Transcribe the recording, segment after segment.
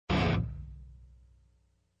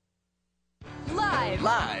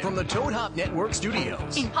Live from the Toad Hop Network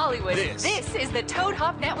studios. In Hollywood, This is the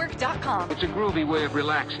ToadHopNetwork.com. It's a groovy way of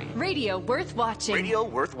relaxing. Radio worth watching. Radio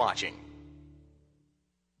worth watching.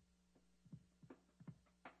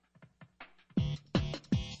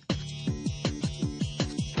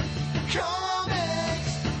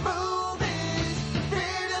 Comics, movies,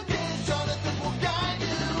 video games, Jonathan will guide you.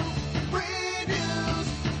 Reviews,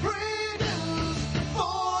 previews,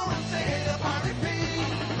 forums, they hit up on repeat.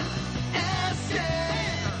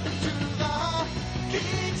 Escape to the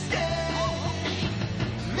Geekscape.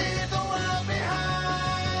 Leave the world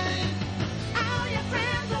behind. All your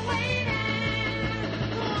friends are waiting.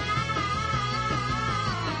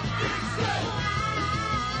 Geekscape.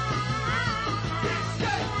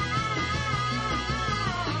 Geekscape.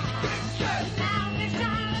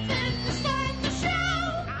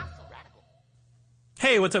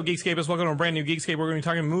 Hey, what's up, Geekscapists? Welcome to a brand new Geekscape. We're going to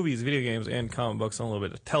be talking movies, video games, and comic books, and a little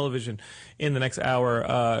bit of television in the next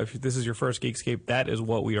hour. If this is your first Geekscape, that is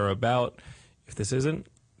what we are about. If this isn't,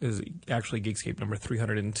 this is actually Geekscape number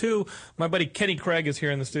 302. My buddy Kenny Craig is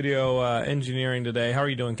here in the studio engineering today. How are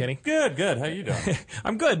you doing, Kenny? Good. How you doing?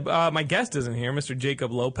 I'm good. My guest isn't here, Mr.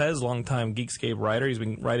 Jacob Lopez, longtime Geekscape writer. He's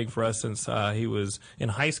been writing for us since he was in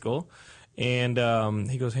high school. And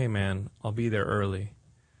he goes, hey, man, I'll be there early.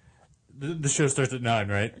 The show starts at 9,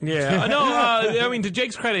 right? Yeah. No, I mean, to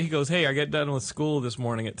Jake's credit, he goes, hey, I get done with school this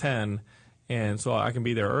morning at 10, and so I can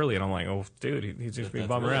be there early. And I'm like, oh, dude, he's just being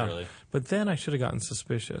bummed really around. early. But then I should have gotten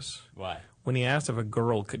suspicious. Why? When he asked if a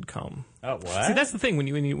girl could come. Oh, what? See, that's the thing. When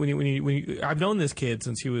you I've known this kid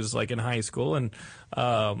since he was like in high school, and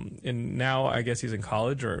now I guess he's in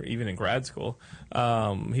college or even in grad school.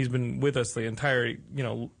 He's been with us the entire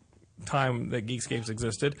time that Geekscapes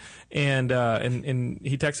existed, and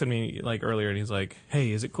he texted me like earlier, and he's like, "Hey,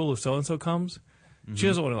 is it cool if so and so comes?" Mm-hmm. She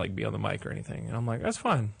doesn't want to like be on the mic or anything, and I'm like, "That's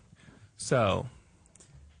fine." So,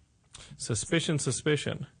 suspicion.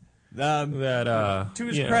 That to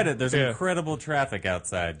his credit, there's incredible traffic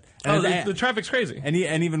outside. The traffic's crazy, and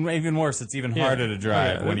even worse, it's even harder to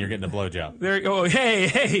drive when you're getting a blowjob.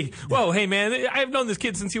 Hey, whoa, hey, man! I've known this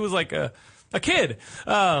kid since he was like a kid. He's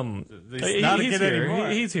not a kid here. anymore.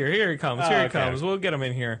 He's here. Here he comes. Here he comes. We'll get him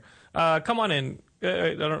in here. Come on in.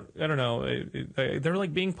 I don't know. They're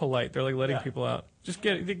like being polite. They're like letting people out. Just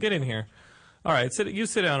get in here. All right, you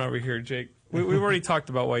sit down over here, Jake. We've already talked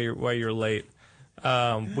about why you're late.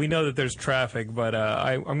 We know that there's traffic, but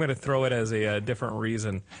I'm going to throw it as a different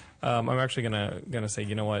reason. I'm actually gonna say,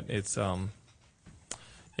 you know what? It's I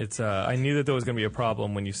knew that there was going to be a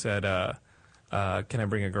problem when you said, "Can I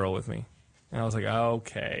bring a girl with me?" And I was like,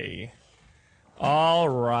 okay, all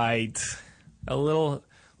right, a little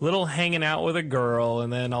hanging out with a girl,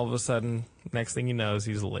 and then all of a sudden, next thing you know, is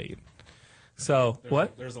he's late. So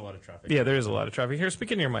what? There's a lot of traffic. Yeah, there is a lot of traffic. Here,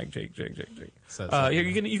 speak into your mic, Jake. You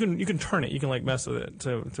can turn it. You can like mess with it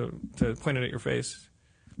to point it at your face.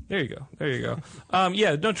 There you go.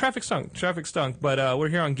 No, traffic stunk. But we're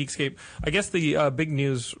here on Geekscape. I guess the big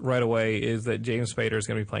news right away is that James Spader is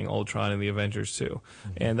going to be playing Ultron in the Avengers 2.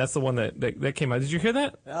 And that's the one that came out. Did you hear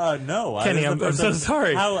that? No. Kenny, I'm so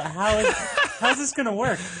sorry. How's this going to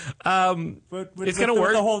work? It's going to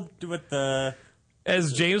work.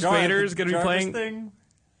 As James Spader is going to be playing. Thing?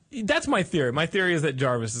 That's my theory. My theory is that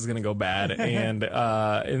Jarvis is going to go bad, and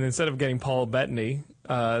instead of getting Paul Bettany,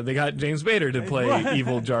 they got James Spader to play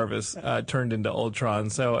evil Jarvis, turned into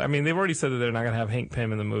Ultron. So, I mean, they've already said that they're not going to have Hank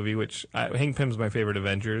Pym in the movie, which Hank Pym's my favorite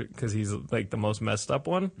Avenger because he's like the most messed up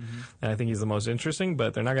one, and I think he's the most interesting.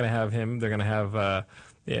 But they're not going to have him. They're going to have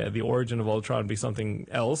the origin of Ultron be something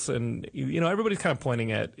else, and everybody's kind of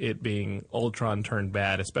pointing at it being Ultron turned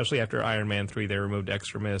bad, especially after Iron Man 3. They removed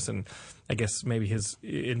Extremis, and I guess maybe his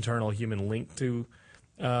internal human link to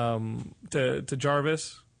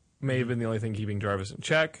Jarvis may have been the only thing keeping Jarvis in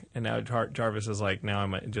check, and now Jarvis is like, now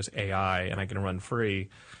I'm just AI and I can run free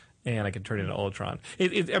and I can turn into Ultron. I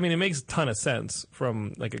mean, it makes a ton of sense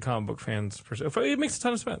from like a comic book fan's perspective. It makes a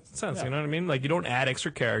ton of sense. You know what I mean? Like, you don't add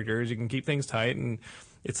extra characters, you can keep things tight, and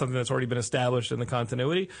it's something that's already been established in the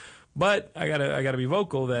continuity. But I gotta be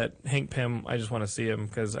vocal that Hank Pym, I just want to see him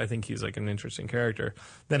because I think he's like an interesting character.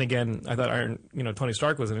 Then again, I thought Tony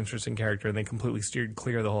Stark was an interesting character, and they completely steered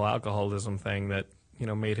clear of the whole alcoholism thing that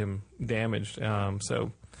made him damaged.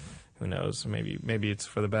 So who knows? Maybe it's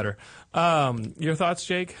for the better. Your thoughts,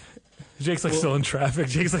 Jake? Jake's like still in traffic.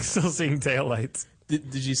 Jake's like still seeing taillights.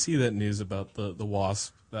 Did you see that news about the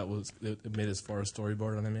wasp that it made as far as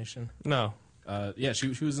storyboard animation? No. Yeah, she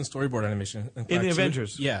was in storyboard animation. In the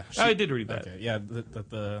Avengers? I did read that. Okay, yeah,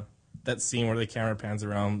 that scene where the camera pans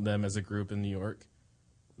around them as a group in New York.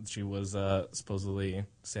 She was supposedly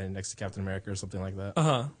standing next to Captain America or something like that.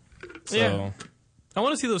 Uh-huh. So, yeah. I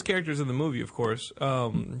want to see those characters in the movie, of course.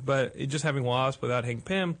 But just having Wasp without Hank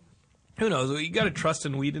Pym, who knows? You got to trust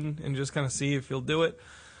in Whedon and just kind of see if he'll do it.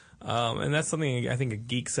 And that's something I think a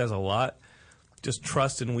geek says a lot. Just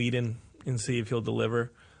trust in Whedon and see if he'll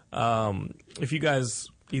deliver. If you guys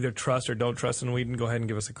either trust or don't trust in Whedon, go ahead and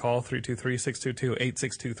give us a call,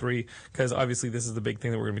 323-622-8623, because obviously this is the big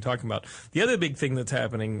thing that we're going to be talking about. The other big thing that's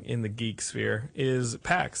happening in the geek sphere is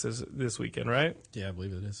PAX this weekend, right? Yeah, I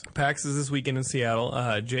believe it is. PAX is this weekend in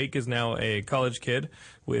Seattle. Jake is now a college kid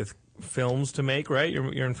with films to make, right?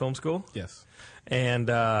 You're in film school? Yes. And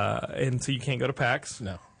so you can't go to PAX.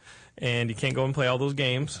 No. And you can't go and play all those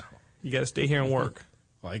games. You got to stay here and work.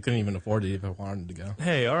 Well, I couldn't even afford it if I wanted to go.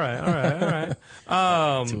 Hey, all right.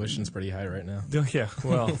 Tuition's pretty high right now. Yeah,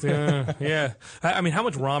 well, yeah. I mean, how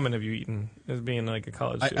much ramen have you eaten as being like a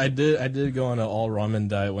college student? I did go on an all ramen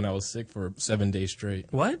diet when I was sick for 7 days straight.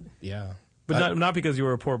 What? Yeah. But not because you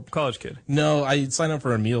were a poor college kid. No, I signed up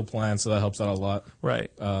for a meal plan, so that helps out a lot.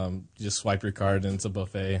 Right. You just swipe your card and it's a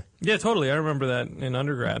buffet. Yeah, totally. I remember that in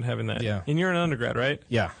undergrad, having that. Yeah. And you're an undergrad, right?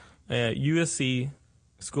 Yeah. USC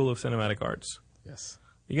School of Cinematic Arts. Yes.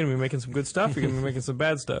 You're going to be making some good stuff. You're going to be making some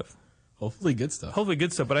bad stuff. Hopefully good stuff. Hopefully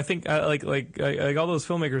good stuff. But I think like all those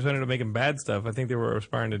filmmakers who ended up making bad stuff, I think they were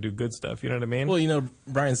aspiring to do good stuff. You know what I mean? Well,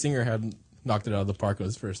 Bryan Singer had knocked it out of the park with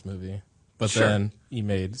his first movie. But then he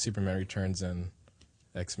made Superman Returns and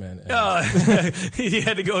X-Men. And He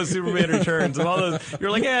had to go with Superman Returns. And all those,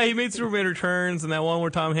 you're like, yeah, he made Superman Returns and that one where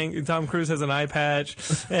Tom Cruise has an eye patch.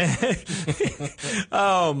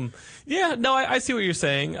 Yeah, no, I see what you're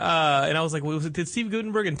saying. And I was like, well, did Steve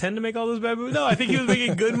Guttenberg intend to make all those bad movies? No, I think he was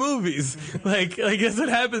making good movies. Like that's what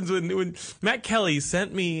happens when Matt Kelly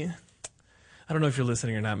sent me. I don't know if you're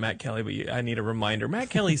listening or not, Matt Kelly, but I need a reminder. Matt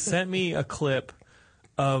Kelly sent me a clip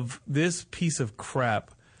of this piece of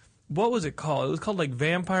crap. What was it called? It was called like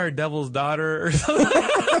Vampire Devil's Daughter or something.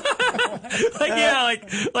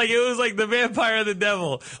 Like it was like the vampire and the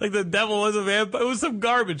devil. Like the devil was a vampire. It was some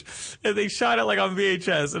garbage. And they shot it like on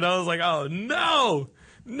VHS. And I was like, oh no.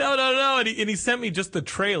 And he sent me just the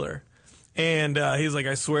trailer. And he's like,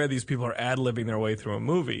 I swear these people are ad-libbing their way through a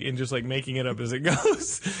movie and just like making it up as it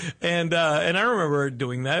goes. And I remember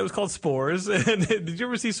doing that. It was called Spores. And did you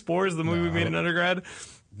ever see Spores, the movie we made in undergrad?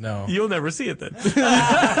 No. You'll never see it then.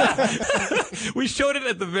 We showed it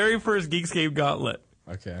at the very first Geekscape Gauntlet.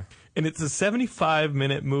 Okay. And it's a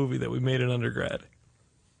 75-minute movie that we made in undergrad.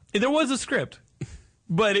 And there was a script,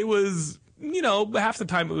 but it was, half the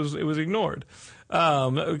time it was ignored.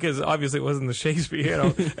 Because obviously it wasn't the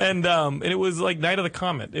Shakespeare, and it was like Night of the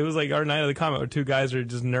Comet. It was like our Night of the Comet where two guys are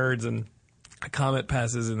just nerds and a comet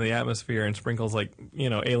passes in the atmosphere and sprinkles like,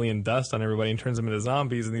 alien dust on everybody and turns them into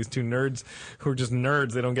zombies. And these two nerds who are just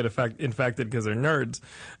nerds, they don't get infected because they're nerds.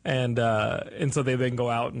 And so they then go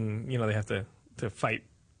out and, they have to fight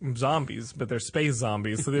zombies, but they're space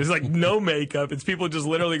zombies. So there's like no makeup. It's people just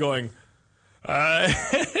literally going,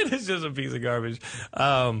 it's just a piece of garbage.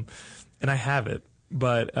 And I have it,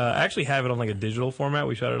 but I actually have it on like a digital format.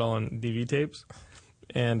 We shot it all on DV tapes.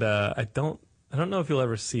 And I don't know if you'll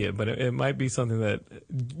ever see it, but it might be something that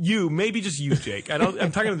maybe just you, Jake.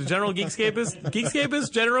 I'm talking to the general Geekscapist.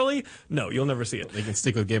 Geekscapist, generally, no, you'll never see it. They can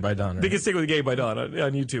stick with Gay by Dawn, right? They can stick with Gay by Dawn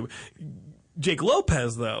on YouTube. Jake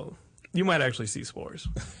Lopez, though, you might actually see Spores.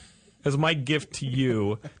 As my gift to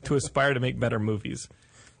you to aspire to make better movies.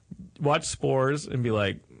 Watch Spores and be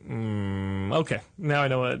like, okay, now I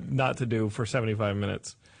know what not to do for 75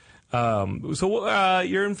 minutes. So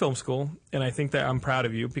you're in film school, and I think that I'm proud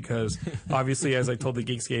of you because obviously, as I told the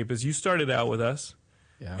Geekscape, you started out with us,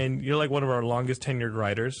 and you're like one of our longest tenured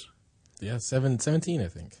writers. Yeah, 17, I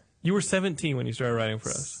think. You were 17 when you started writing for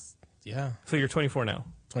us. Yeah. So you're 24 now.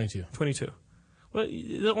 22. 22. Well,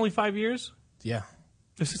 is it only 5 years? Yeah.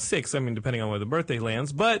 This is 6, depending on where the birthday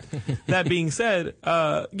lands. But that being said,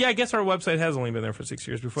 I guess our website has only been there for 6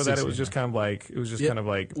 years. Before that, it was just kind of like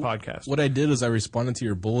podcast. What I did was I responded to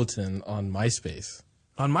your bulletin on MySpace.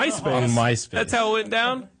 On MySpace? On MySpace. That's how it went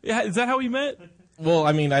down? Yeah, is that how we met? Well,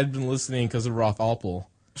 I'd been listening because of Roth Alpel.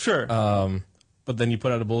 Sure. But then you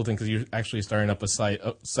put out a bulletin because you're actually starting up a site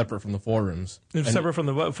separate from the forums. Separate from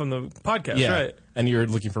the podcast, yeah, right? And you're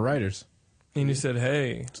looking for writers. And you said,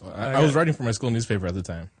 hey. So I was writing for my school newspaper at the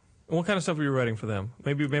time. What kind of stuff were you writing for them?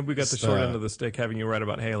 Maybe we got the short end of the stick having you write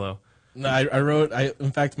about Halo. No, I wrote.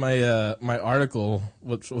 In fact, my article,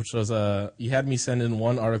 which was you had me send in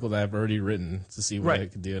one article that I've already written to see what I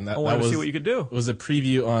could do, and that wanted was to see what you could do. It was a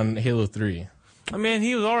preview on Halo 3. I mean,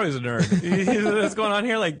 he was always a nerd. What's going on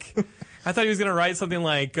here? Like, I thought he was gonna write something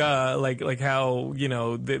like how he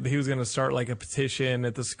was gonna start like a petition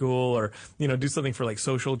at the school, or do something for like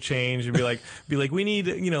social change, and be like we need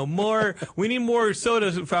more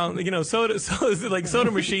soda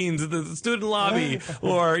soda machines at the student lobby,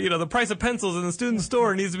 or the price of pencils in the student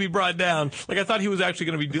store needs to be brought down. Like I thought he was actually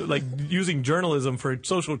gonna be using journalism for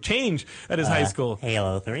social change at his high school.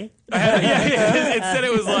 Halo 3. Instead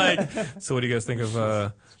it was like, so what do you guys think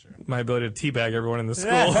of my ability to teabag everyone in the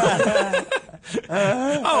school?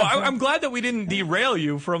 I'm glad that we didn't derail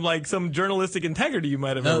you from like some journalistic integrity you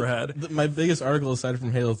might have ever had. My biggest article aside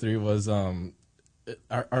from Halo 3 was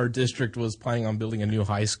our district was planning on building a new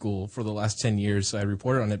high school for the last 10 years, so I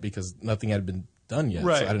reported on it because nothing had been done yet.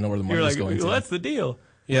 Right. So I didn't know where the money was going to. Well, that's the deal.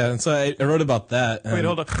 Yeah, and so I wrote about that. Wait,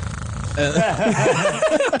 hold on.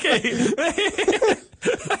 Okay.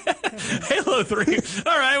 Halo 3.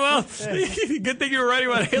 All right, well, good thing you were writing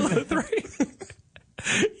about Halo 3.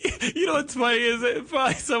 You know what's funny is that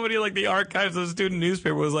probably somebody like the archives of the student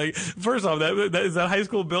newspaper was like, first off, is that high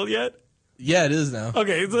school built yet? Yeah, it is now.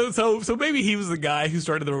 Okay, so maybe he was the guy who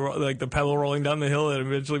started the pebble rolling down the hill and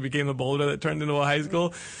eventually became the boulder that turned into a high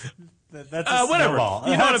school. That's a whatever. snowball.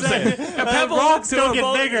 You know what I'm saying? A pebble rocks to don't a get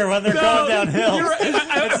boulder. bigger when they're going downhill. You're right.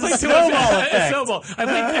 I played too snowball much. effect. Snowball.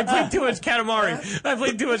 I played too much Katamari. I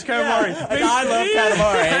played too much Katamari. I love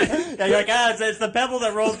Katamari. Yeah, you're like, it's the pebble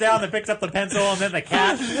that rolls down that picks up the pencil, and then the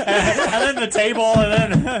cat, and then the table,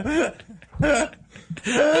 and then...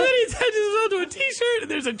 And then he attaches himself to a t-shirt, and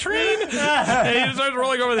there's a train, and he just starts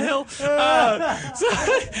rolling over the hill. So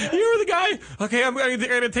you were the guy. Okay, I'm going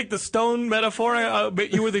to take the stone metaphor.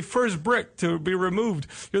 But you were the first brick to be removed.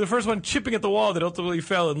 You're the first one chipping at the wall that ultimately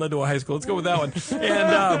fell and led to a high school. Let's go with that one.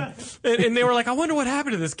 And they were like, I wonder what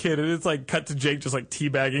happened to this kid. And it's like cut to Jake just like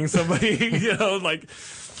teabagging somebody,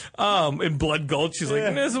 in Blood Gulch. She's like,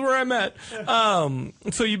 this is where I'm at.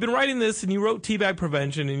 So you've been writing this, and you wrote teabag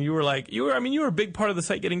prevention, and you were a big part of the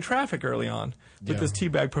site getting traffic early on with this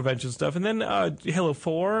teabag prevention stuff. And then Halo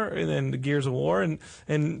 4, and then the Gears of War.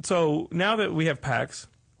 And so now that we have PAX,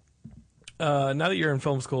 now that you're in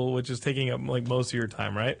film school, which is taking up like most of your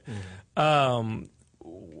time, right? Mm-hmm.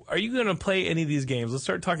 Are you going to play any of these games? Let's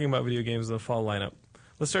start talking about video games in the fall lineup.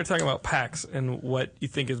 Let's start talking about PAX and what you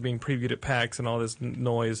think is being previewed at PAX and all this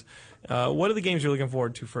noise. What are the games you're looking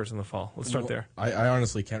forward to first in the fall? Let's start there. I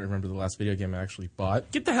honestly can't remember the last video game I actually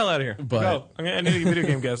bought. Get the hell out of here. But Go. I need a video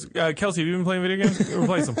game guess. Kelsey, have you been playing video games?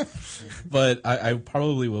 Replace them. But I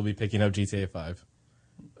probably will be picking up GTA 5.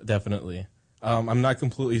 Definitely. I'm not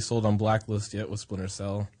completely sold on Blacklist yet with Splinter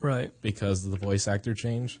Cell. Right. Because of the voice actor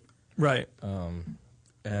change. Right.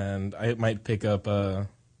 And I might pick up the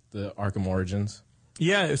Arkham Origins.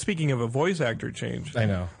 Yeah, speaking of a voice actor change. I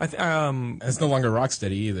know. It's no longer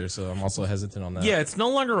Rocksteady either, so I'm also hesitant on that. Yeah, it's no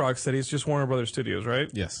longer Rocksteady. It's just Warner Brothers Studios, right?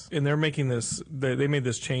 Yes. And they're making this. They made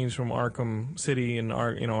this change from Arkham City and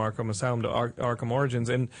Arkham Asylum to Arkham Origins.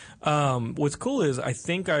 And what's cool is I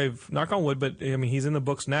think knock on wood, but I mean he's in the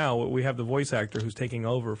books now. We have the voice actor who's taking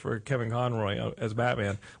over for Kevin Conroy as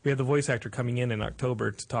Batman. We have the voice actor coming in October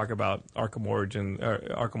to talk about Arkham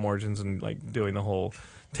Origins, and like doing the whole.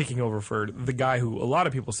 Taking over for the guy who a lot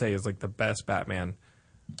of people say is like the best Batman,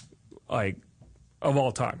 like of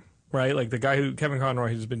all time, right? Like the guy who Kevin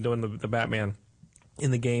Conroy who's been doing the Batman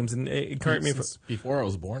in the games, and correct me if before I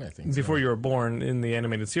was born, I think. Before you were born in the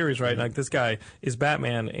animated series, right? Mm-hmm. Like this guy is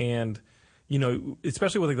Batman, and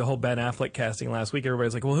especially with like the whole Ben Affleck casting last week,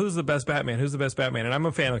 everybody's like, well, who's the best Batman? Who's the best Batman? And I'm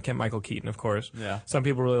a fan of Michael Keaton, of course. Yeah. Some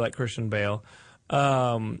people really like Christian Bale,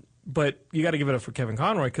 but you got to give it up for Kevin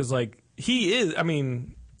Conroy because like he is. I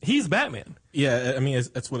mean. He's Batman. Yeah, I mean,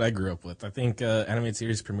 that's what I grew up with. I think animated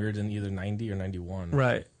series premiered in either 90 or 91.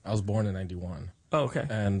 Right. I was born in 91. Oh, okay.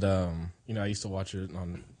 And, I used to watch it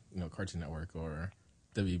on, Cartoon Network or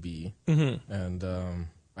WB. Mm-hmm. And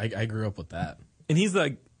I grew up with that. And he's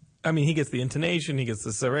like, I mean, he gets the intonation, he gets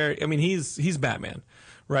the severity. I mean, he's Batman,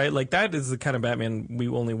 right? Like, that is the kind of Batman we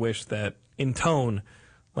only wish that in tone,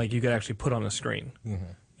 like, you could actually put on a screen.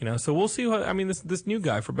 Mm-hmm. So we'll see this new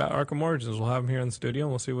guy for Arkham Origins, we'll have him here in the studio,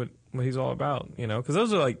 and we'll see what he's all about, because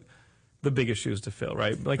those are, like, the biggest shoes to fill,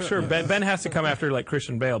 right? Like, sure, Ben has to come after, like,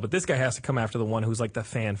 Christian Bale, but this guy has to come after the one who's, like, the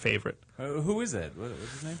fan favorite. Who is it? What's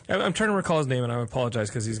his name? I'm trying to recall his name, and I apologize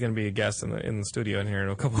because he's going to be a guest in the studio in here in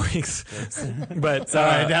a couple of weeks. But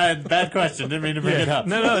sorry, bad question. Didn't mean to bring it up.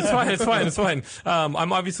 No, it's fine.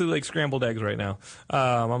 I'm obviously like scrambled eggs right now.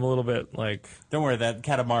 I'm a little bit like. Don't worry, that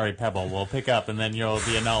Katamari Pebble will pick up, and then you'll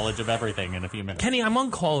be a knowledge of everything in a few minutes. Kenny, I'm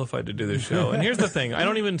unqualified to do this show, and here's the thing: I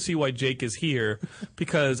don't even see why Jake is here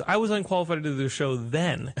because I was unqualified qualified to do the show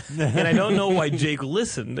then, and I don't know why Jake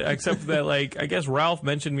listened, except that like I guess Ralph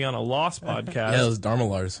mentioned me on a Lost podcast. Yeah, it was Dharma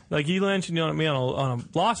Lars. Like he mentioned me on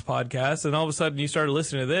a Lost podcast, and all of a sudden you started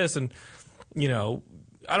listening to this, and you know.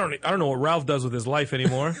 I don't know what Ralph does with his life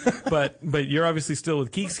anymore, but you're obviously still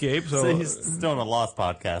with Geekscape, so he's still in a Lost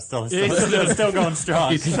podcast. Still going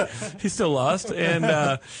strong. He's still lost, and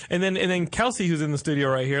then Kelsey, who's in the studio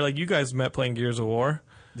right here, like you guys met playing Gears of War.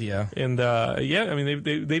 Yeah. And yeah, I mean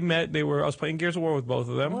they met. I was playing Gears of War with both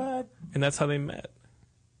of them. What? And that's how they met.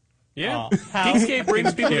 Yeah, How Geekscape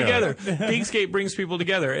brings people cute. together. Geekscape brings people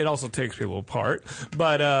together. It also takes people apart.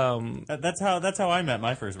 But That's how I met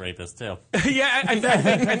my first rapist too. yeah,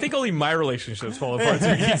 I think only my relationships fall apart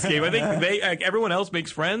through Geekscape. I think everyone else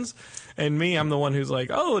makes friends, and me, I'm the one who's like,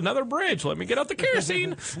 oh, another bridge. Let me get out the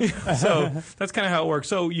kerosene. So that's kind of how it works.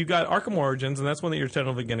 So you got Arkham Origins, and that's one that you're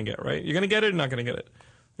tentatively going to get, right? You're going to get it or not going to get it?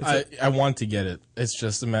 I want to get it. It's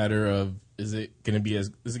just a matter of is it going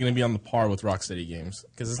to be on the par with Rocksteady games?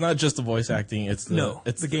 Because it's not just the voice acting. It's the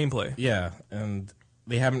gameplay. Yeah, and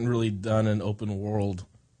they haven't really done an open world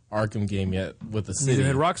Arkham game yet with the city. Neither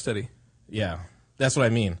had Rocksteady. Yeah, that's what I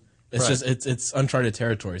mean. It's Right. just it's uncharted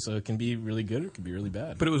territory, so it can be really good or it can be really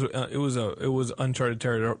bad. But it was uncharted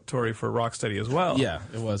territory for Rocksteady as well. Yeah,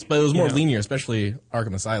 it was, but it was more Yeah. linear, especially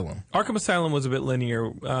Arkham Asylum. Arkham Asylum was a bit linear,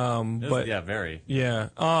 but Yeah, very. yeah.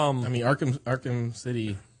 I mean, Arkham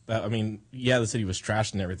City. Yeah, the city was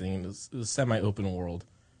trashed and everything. And it was semi-open world.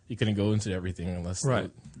 You couldn't go into everything unless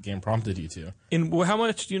Right. the game prompted you to. And how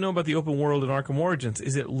much do you know about the open world in Arkham Origins?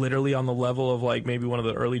 Is it literally on the level of like maybe one of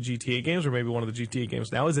the early GTA games or maybe one of the GTA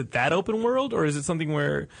games now? Is it that open world, or is it something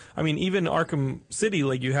where, I mean, even Arkham City,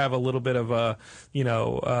 like you have a little bit of a, you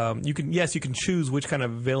can choose which kind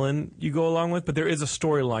of villain you go along with, but there is a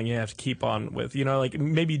storyline you have to keep on with. You know, like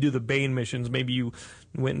maybe you do the Bane missions, maybe you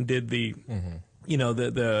went and did the. You know,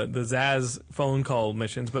 the Zaz phone call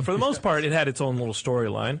missions, but for the most part, it had its own little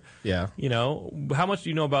storyline. Yeah. You know, how much do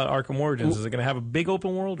you know about Arkham Origins? Is it going to have a big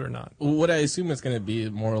open world or not? What I assume it's going to be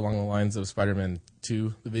more along the lines of Spider-Man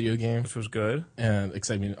 2, the video game. Which was good. And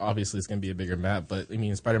except, I mean, obviously it's going to be a bigger map, but I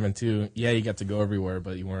mean, Spider-Man 2, yeah, you got to go everywhere,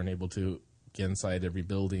 but you weren't able to get inside every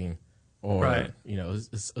building. Or, Right. you know,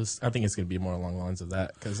 I think it's going to be more along the lines of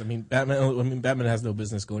that. Because, I mean, Batman has no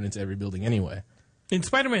business going into every building anyway. In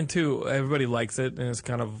Spider-Man 2, everybody likes it, and it's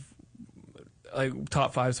kind of like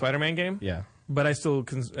top 5 Spider-Man game. Yeah. But I still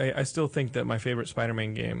think that my favorite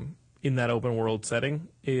Spider-Man game in that open world setting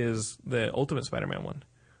is the Ultimate Spider-Man one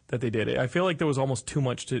that they did. I feel like there was almost too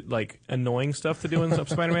much to like annoying stuff to do in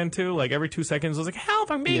Spider-Man 2. Like every 2 seconds, I was like,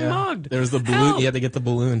 "Help! I'm being mugged." There was the balloon. Help! You had to get the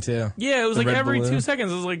balloon too. Yeah, it was The like red every balloon. 2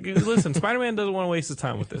 seconds. I was like, listen, Spider-Man doesn't want to waste his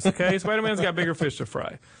time with this, okay? Spider-Man's got bigger fish to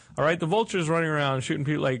fry. All right? The Vulture's running around shooting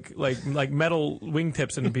people like metal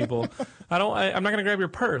wingtips into people. I'm not going to grab your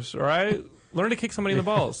purse, all right? Learn to kick somebody in the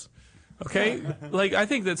balls. Okay? Like, I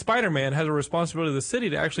think that Spider-Man has a responsibility to the city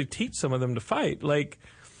to actually teach some of them to fight. Like,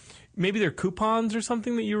 maybe they're coupons or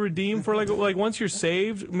something that you redeem for, like once you're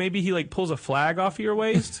saved, maybe he like pulls a flag off of your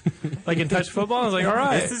waist, like in touch football. I was like, all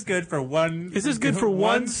right, This is good for one. this is good for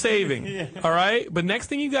one saving. Yeah. All right, but next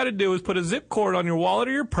thing you got to do is put a zip cord on your wallet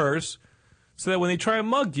or your purse, so that when they try and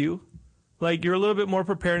mug you, like you're a little bit more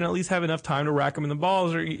prepared and at least have enough time to rack them in the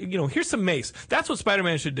balls. Or here's some mace. That's what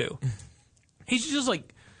Spider-Man should do. He should just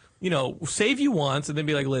like, save you once and then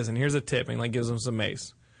be like, listen, here's a tip, and like gives them some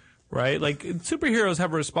mace. Right? Like, superheroes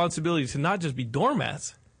have a responsibility to not just be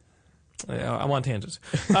doormats. I'm on tangents.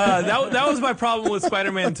 That was my problem with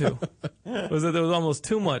Spider-Man 2, was that there was almost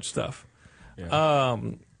too much stuff. Yeah.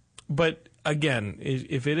 But, again,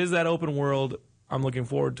 if it is that open world, I'm looking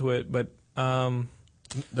forward to it. But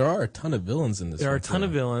There are a ton of villains in this. there are a one, ton too.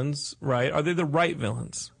 of villains, right? Are they the right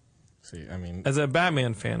villains? See, I mean, As a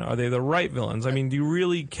Batman fan, are they the right villains? I mean, do you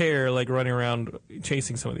really care, like, running around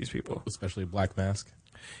chasing some of these people? especially Black Mask.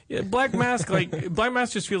 Yeah, Black Mask, Black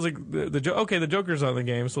Mask just feels like the Joker's on the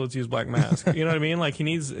game, so let's use Black Mask. You know what I mean? Like he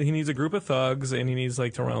needs a group of thugs, and he needs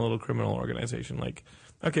like to run a little criminal organization. Like,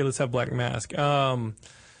 okay, let's have Black Mask.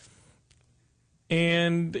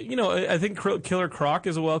 And I think Killer Croc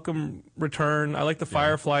is a welcome return. I like the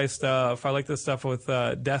Firefly stuff. I like the stuff with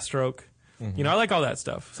Deathstroke. Mm-hmm. I like all that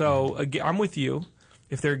stuff. So I'm with you.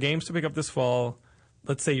 If there are games to pick up this fall,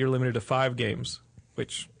 let's say you're limited to 5 games,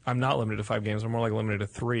 which I'm not limited to 5 games. I'm more like limited to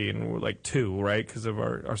 3 and we're like 2, right, because of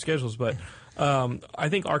our schedules. But I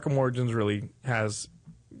think Arkham Origins really has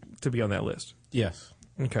to be on that list. Yes,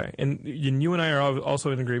 Okay, and you and I are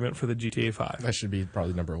also in agreement for the GTA 5. that should be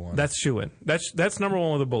probably number one. That's shoo-in. That's number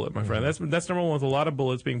one with a bullet, my friend. That's number one with a lot of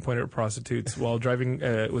bullets being pointed at prostitutes while driving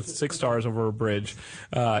with 6 stars over a bridge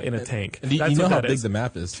in a tank. And you That's know what how that big is. the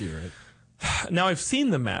map is too, right? Now I've seen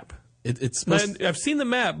the map. It's supposed I've seen the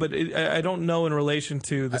map, but I don't know in relation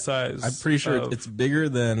to the size. I'm pretty sure of- it's bigger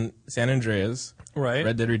than San Andreas, right.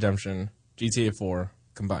 Red Dead Redemption, GTA 4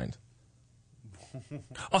 combined.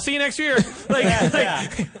 I'll see you next year. Like, I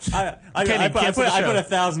Kenny, put cancel the show.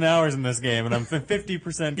 1,000 hours in this game, and I'm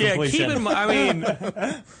 50% yeah, completion. keep in mind. I mean,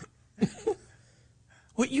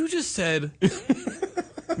 what you just said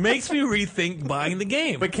makes me rethink buying the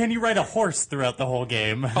game. But can you ride a horse throughout the whole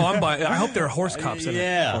game? Oh, I'm buying. I hope there are horse cops in it.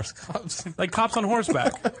 Yeah. Horse cops. Like cops on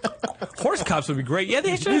horseback. Horse cops would be great. Yeah,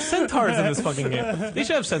 they should have centaurs in this fucking game. They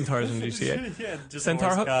should have centaurs in GTA. Yeah, just Centaur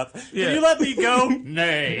horse ho- cop. Yeah. Can you let me go?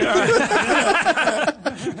 Nay.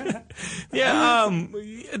 Yeah,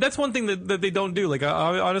 that's one thing that they don't do. Like,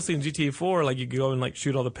 honestly, in GTA 4, like, you could go and, like,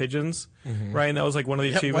 shoot all the pigeons, right? And that was, like, one of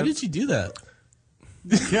the Why achievements. did you do that?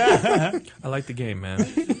 I like the game, man.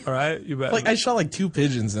 All right? You bet. Like I shot like 2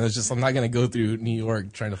 pigeons, and it's just I'm not gonna go through New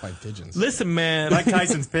York trying to find pigeons. Listen, man. Mike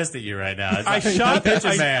Tyson's pissed at you right now. It's I like, shot the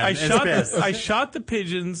pigeon man. I shot the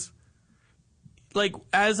pigeons, like,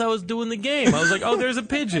 as I was doing the game. I was like, oh, there's a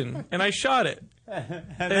pigeon. And I shot it. And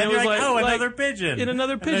it then you're was like, like- oh, like- another pigeon. in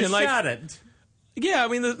another And pigeon, I like- shot it. Yeah, I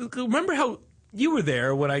mean, remember how you were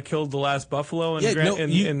there when I killed the last buffalo in, Yeah, no,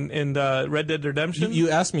 in Red Dead Redemption? You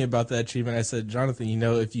asked me about that achievement. I said, Jonathan, you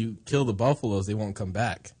know, if you kill the buffaloes, they won't come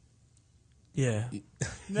back. Yeah.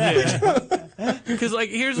 Yeah. Because, like,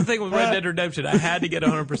 here's the thing with Red Dead Redemption. I had to get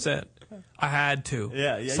 100%. I had to.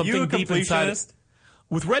 Yeah. Something You a deep inside it. completionist?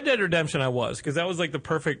 With Red Dead Redemption, I was, because that was, like, the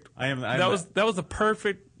perfect... I'm that was the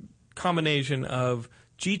perfect combination of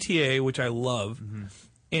GTA, which I love,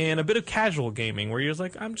 and a bit of casual gaming, where you're just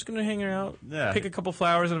like, I'm just going to hang out, Yeah. pick a couple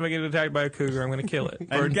flowers, and if I get attacked by a cougar, I'm going to kill it.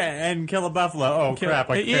 And kill a buffalo. Oh, crap.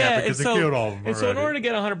 I can't because and I killed all of them and so in already.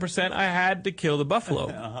 order to get 100%, I had to kill the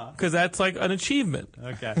buffalo, because that's like an achievement.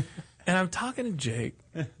 Okay. And I'm talking to Jake.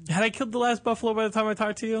 Had I killed the last buffalo by the time I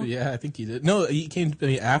talked to you? Yeah, I think you did. No, he came to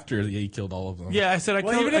me after he killed all of them. Yeah, I said I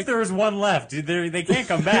Well, killed. even if there was one left, they can't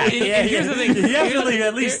come back. and here's the thing. You have to leave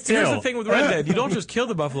at least 2. Here's the thing with Red Dead. You don't just kill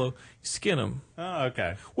the buffalo, you skin them. Oh,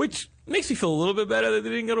 okay. Which makes me feel a little bit better that they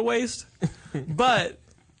didn't go to waste. But,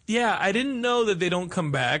 yeah, I didn't know that they don't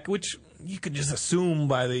come back, which you could just assume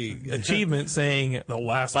by the achievement saying the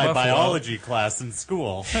last By buffalo. biology class in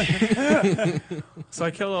school. So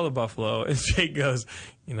I killed all the buffalo, and Jake goes,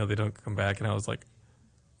 you know, they don't come back. And I was like,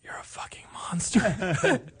 you're a fucking monster.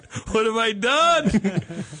 What have I done?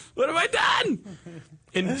 What have I done?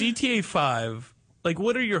 In GTA 5, like,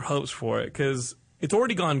 what are your hopes for it? Because it's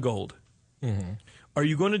already gone gold. Are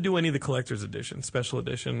you going to do any of the collector's edition, special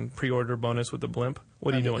edition, pre-order bonus with the blimp?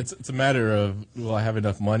 What are you doing? It's a matter of, will I have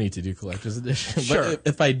enough money to do collector's edition? Sure. But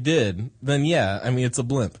if I did, then yeah, I mean, it's a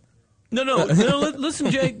blimp. No, listen,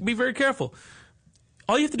 Jake, be very careful.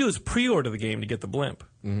 All you have to do is pre-order the game to get the blimp.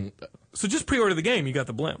 So just pre-order the game, you got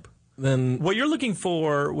the blimp. Then What you're looking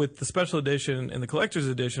for with the special edition and the collector's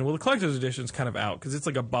edition, well, the collector's edition is kind of out because it's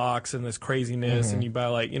like a box and this craziness, and you buy,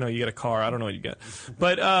 like, you know, you get a car. I don't know what you get.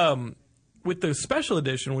 But with the special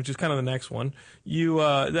edition, which is kind of the next one, you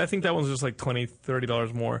I think that one's just like $20,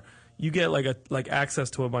 $30 more. You get like access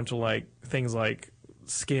to a bunch of like things like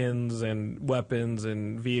skins and weapons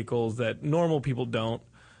and vehicles that normal people don't,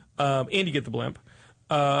 and you get the blimp.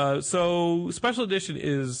 So special edition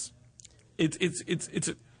is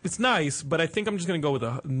it's nice, but I think I'm just going to go with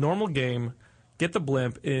a normal game, get the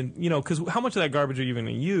blimp, and, you know, because how much of that garbage are you going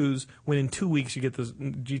to use when in 2 weeks you get this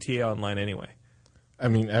GTA Online anyway? I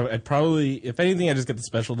mean, I'd probably, if anything, I just get the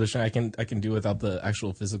special edition. I can do without the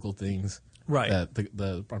actual physical things, Right. That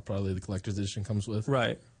the probably the collector's edition comes with,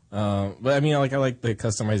 Right. But I mean, I like the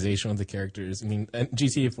customization of the characters. I mean, and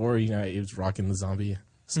GTA 4, you know, it was rocking the zombie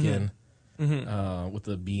skin with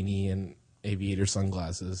the beanie and aviator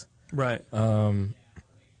sunglasses. Right.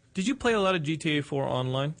 Did you play a lot of GTA 4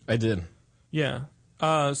 online? I did. Yeah.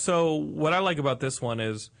 So what I like about this one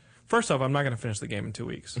is, first off, I'm not going to finish the game in 2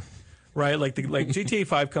 weeks. Right? Like GTA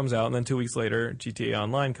 5 comes out, and then 2 weeks later, GTA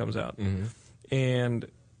Online comes out. And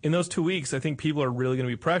in those 2 weeks, I think people are really going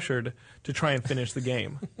to be pressured to try and finish the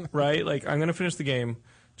game. Right? Like, I'm going to finish the game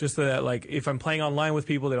just so that, like, if I'm playing online with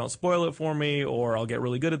people, they don't spoil it for me, or I'll get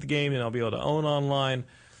really good at the game and I'll be able to own online.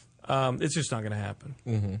 It's just not going to happen.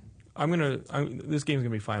 This game's going to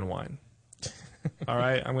be fine wine. All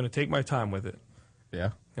right? I'm going to take my time with it. Yeah.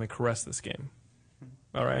 I'm going to caress this game.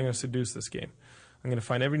 All right? I'm going to seduce this game. I'm going to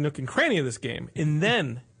find every nook and cranny of this game. And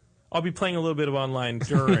then I'll be playing a little bit of online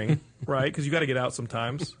during, right? Because you got to get out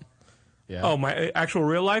sometimes. Yeah. Oh, my actual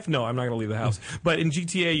real life? No, I'm not going to leave the house. But in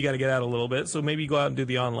GTA, you got to get out a little bit. So maybe you go out and do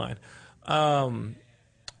the online.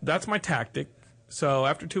 That's my tactic. So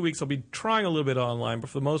after 2 weeks, I'll be trying a little bit online. But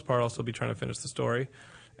for the most part, I'll still be trying to finish the story.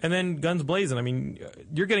 And then guns blazing. I mean,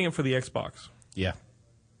 you're getting it for the Xbox, Yeah.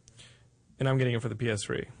 and I'm getting it for the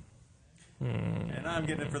PS3, And I'm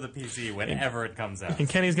getting it for the PC whenever it comes out. and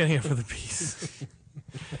Kenny's getting it for the PC.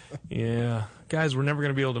 Yeah, guys, we're never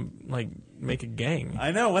gonna be able to like make a gang.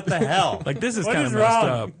 I know, what the hell? Like this is What kind of is messed wrong?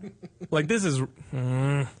 up. Like this is.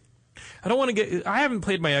 I don't want to get. I haven't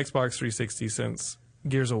played my Xbox 360 since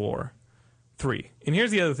Gears of War 3. And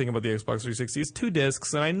here's the other thing about the Xbox 360: it's 2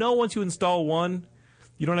 discs, and I know once you install one,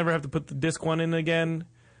 you don't ever have to put the disc 1 in again.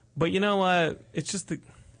 But you know what? It's just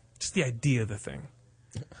the idea of the thing,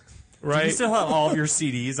 right? You still have all of your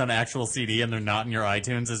CDs on actual CD, and they're not in your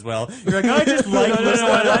iTunes as well. You're like, I just like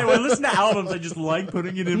I listen to albums. I just like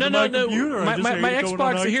putting it in my computer. My I just hate my it going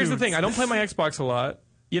on Xbox. Here's the iTunes. thing: I don't play my Xbox a lot.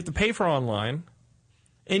 You have to pay for online,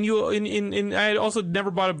 and I also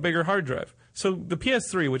never bought a bigger hard drive. So the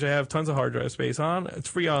PS3, which I have tons of hard drive space on, it's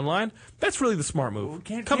free online. That's really the smart move.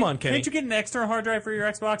 Come on, Kenny. Can't you get an extra hard drive for your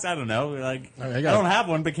Xbox? I don't know. Like, I got- don't have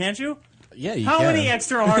one, but can't you? Yeah, you How can. many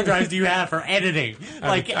extra hard drives do you have for editing?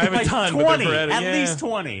 I have a ton, but they're 20, for edit- at yeah. least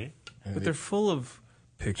 20. But they're full of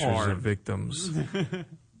pictures Porn. of victims.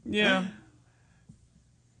 Yeah.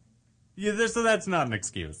 Yeah, so that's not an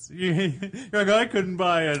excuse. You're like, I couldn't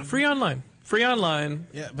buy a... Free online. Free online.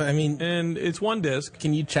 Yeah, but I mean, And it's 1 disc.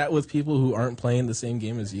 can you chat with people who aren't playing the same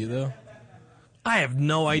game as you, though? I have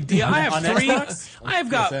no idea. I have On 3. Xbox? I've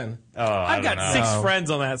got PSN. I've got 6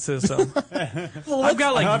 friends on that system. I've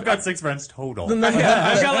got 6 friends total.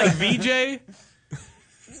 I've got like VJ.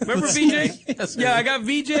 Remember VJ? Yes, Yeah, I got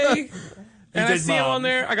VJ. And I VJ's see him mom. on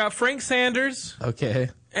there. I got Frank Sanders. Okay.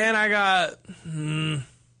 And I got...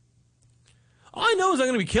 all I know is I'm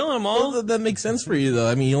going to be killing them all. Well, that makes sense for you, though.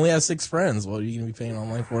 I mean, you only have 6 friends. What are you going to be paying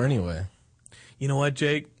online for anyway? You know what,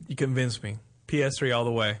 Jake? You convinced me. PS3 all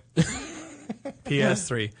the way.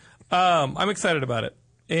 PS3. I'm excited about it.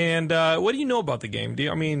 And what do you know about the game?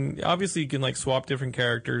 I mean, obviously you can like swap different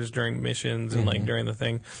characters during missions and like during the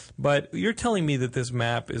thing, but you're telling me that this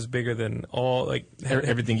map is bigger than all like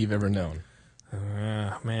Everything you've ever known.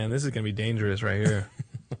 man, this is gonna be dangerous right here.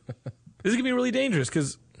 This is gonna be really dangerous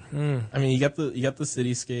because I mean, you got the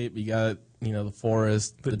cityscape, you got the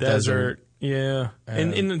forest, the desert. Yeah,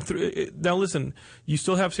 and now listen, you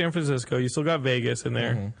still have San Francisco, you still got Vegas in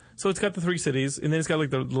there, so it's got the 3 cities, and then it's got like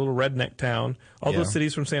the little redneck town. All those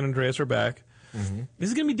cities from San Andreas are back. This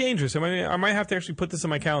is gonna be dangerous. I might have to actually put this in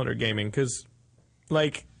my calendar, gaming, because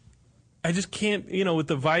like I just can't, with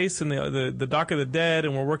the Vice and the Dock of the Dead,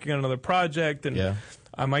 and we're working on another project, and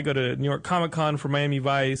I might go to New York Comic Con for Miami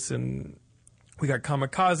Vice, and we got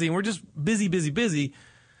Kamikaze, and we're just busy.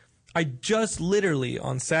 I just literally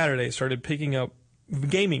on Saturday started picking up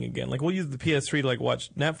gaming again. Like we'll use the PS3 to like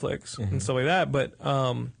watch Netflix and stuff like that. But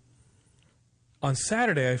on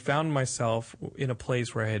Saturday I found myself in a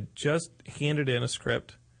place where I had just handed in a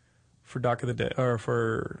script for Dock of the Dead or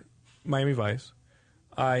for Miami Vice.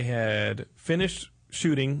 I had finished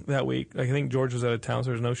shooting that week. Like I think George was out of town,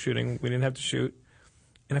 so there was no shooting. We didn't have to shoot.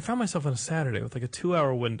 And I found myself on a Saturday with like a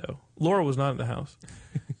 2-hour window. Laura was not in the house.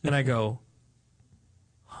 And I go,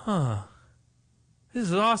 this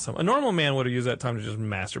is awesome. A normal man would have used that time to just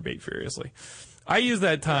masturbate furiously. I used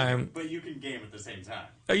that time. But you can game at the same time.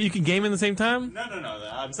 You can game in the same time? No.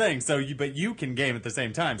 I'm saying but you can game at the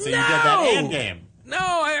same time. So you did that and game.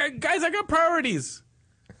 No, guys, I got priorities.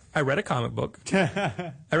 I read a comic book.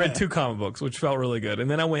 I read 2 comic books, which felt really good. And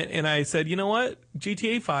then I went and I said, you know what?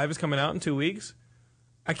 GTA 5 is coming out in 2 weeks.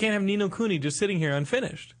 I can't have Ni no Kuni just sitting here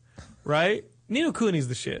unfinished, right? Ni no Kuni's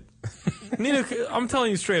the shit. I'm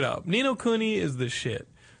telling you straight up, Ni no Kuni is the shit.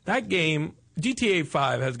 That game, GTA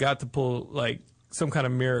 5, has got to pull like some kind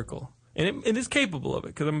of miracle, and it is capable of it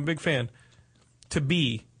because I'm a big fan. To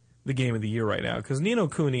be the game of the year right now, because Ni no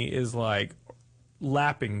Kuni is like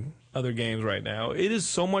lapping other games right now. It is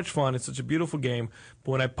so much fun. It's such a beautiful game.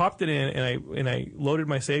 But when I popped it in and I loaded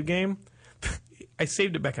my save game, I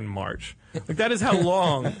saved it back in March. Like that is how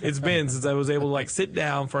long it's been since I was able to like sit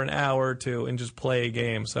down for an hour or 2 and just play a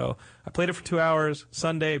game. So I played it for 2 hours.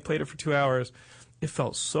 Sunday, played it for 2 hours. It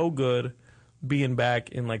felt so good being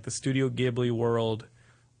back in like the Studio Ghibli world,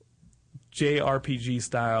 JRPG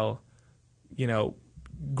style,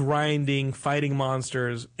 grinding, fighting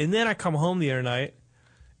monsters. And then I come home the other night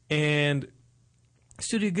and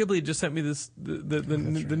Studio Ghibli just sent me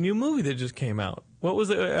the new movie that just came out. What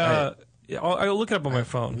was it? I'll look it up on my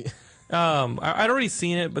phone. I'd already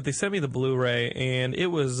seen it, but they sent me the Blu-ray, and it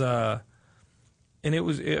was awesome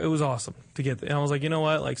to get. And I was like, you know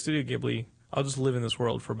what? Like Studio Ghibli, I'll just live in this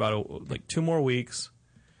world for about 2 more weeks,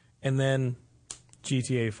 and then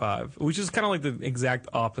GTA 5, which is kind of like the exact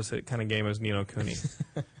opposite kind of game as Ni no Kuni.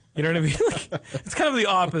 You know what I mean? Like, it's kind of the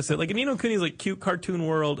opposite. Like in Ni no Kuni's like cute cartoon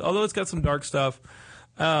world, although it's got some dark stuff.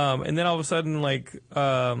 And then all of a sudden, like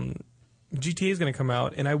GTA is going to come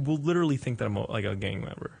out, and I will literally think that I'm like a gang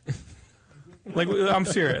member. Like I'm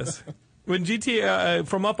serious. When GTA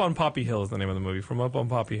From Up on Poppy Hill is the name of the movie. From Up on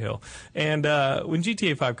Poppy Hill, and when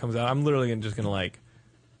GTA 5 comes out, I'm literally just going to like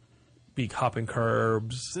be hopping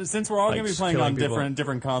curbs. So since we're all like, going to be playing killing on people.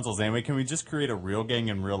 different consoles anyway, can we just create a real gang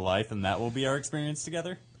in real life, and that will be our experience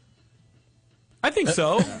together? I think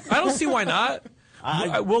so. I don't see why not.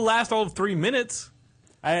 We'll last all of 3 minutes.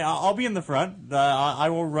 I'll be in the front. I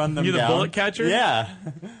will run them You're the down. bullet catcher? Yeah.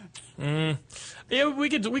 Yeah, we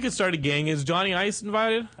could start a gang. Is Johnny Ice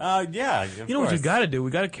invited? Yeah. You know what you got to do? We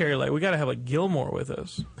got to carry we got to have like Gilmore with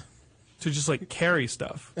us to just like carry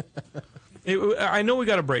stuff. I know we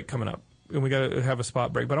got a break coming up, and we got to have a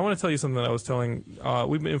spot break. But I want to tell you something that I was telling.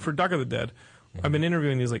 We've been for Dark of the Dead. I've been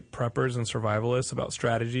interviewing these like preppers and survivalists about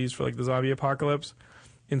strategies for like the zombie apocalypse,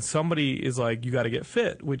 and somebody is like, "You got to get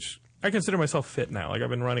fit," which I consider myself fit now. Like I've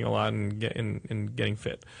been running a lot and getting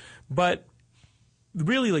fit, but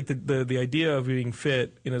really like the idea of being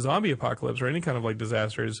fit in a zombie apocalypse or any kind of like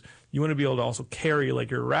disaster is you want to be able to also carry like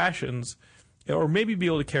your rations, or maybe be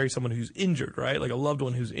able to carry someone who's injured, right? Like a loved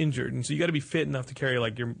one who's injured, and so you got to be fit enough to carry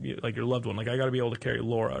like your loved one. Like I got to be able to carry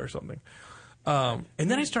Laura or something. And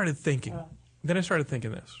then I started thinking.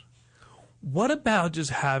 This. What about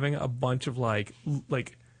just having a bunch of like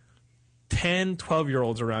 10,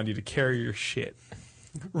 12-year-olds around you to carry your shit?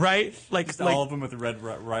 Right? Like all of them with the Red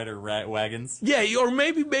Rider wagons. Yeah, or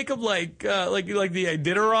maybe make them like the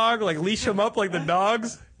Iditarod, like leash them up like the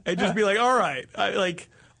dogs, and just be like, all right,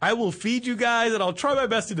 I will feed you guys, and I'll try my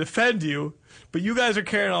best to defend you, but you guys are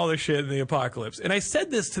carrying all this shit in the apocalypse. And I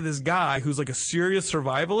said this to this guy who's like a serious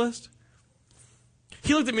survivalist.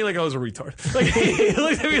 He looked at me like I was a retard. Like he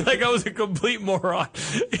looked at me like I was a complete moron.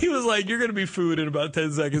 He was like, "You're gonna be food in about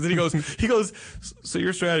 10 seconds." And he goes, "So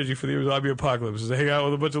your strategy for the zombie apocalypse is to hang out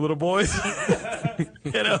with a bunch of little boys?"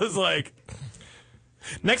 And I was like,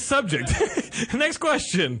 "Next subject, next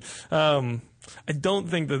question." I don't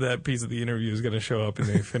think that piece of the interview is gonna show up in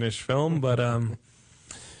the finished film, but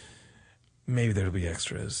maybe there'll be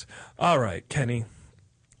extras. All right, Kenny.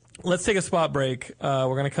 Let's take a spot break. We're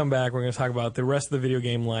going to come back. We're going to talk about the rest of the video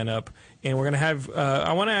game lineup. And we're going to have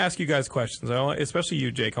I want to ask you guys questions, especially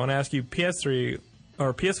you, Jake. I want to ask you PS3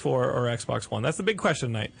 or PS4 or Xbox One. That's the big question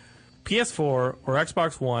tonight. PS4 or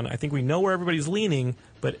Xbox One. I think we know where everybody's leaning,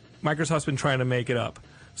 but Microsoft's been trying to make it up.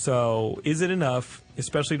 So is it enough,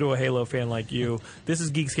 especially to a Halo fan like you? This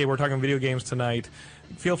is Geekscape. We're talking video games tonight.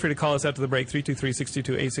 Feel free to call us after the break,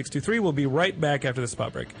 323-622-8623. We'll be right back after the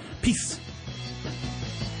spot break. Peace.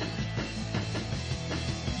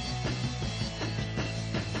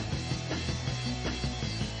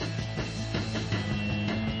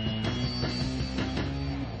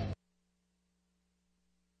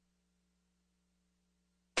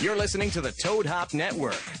 You're listening to the Toad Hop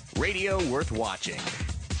Network, radio worth watching.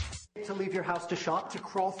 To leave your house to shop, to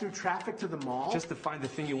crawl through traffic to the mall, just to find the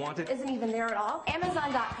thing you wanted. Isn't even there at all.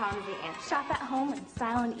 Amazon.com is the answer. Shop at home in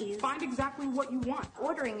style and ease. Find exactly what you want.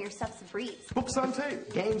 Ordering your stuff's a breeze. books on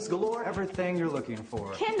tape, games galore, everything you're looking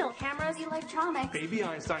for. Kindle, cameras, electronics. Baby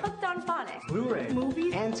Einstein. Hooked on phonics. Blu-ray,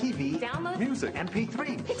 movies, and TV, download, music,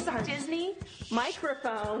 MP3, Pixar, Disney,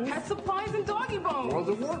 microphones, Pet supplies and doggy bones. World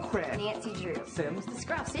of Warcraft, Nancy Drew, Sims, the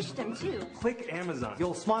Scruff System too. Click Amazon.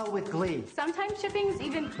 You'll smile with glee. Sometimes shipping's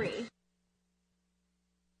even free.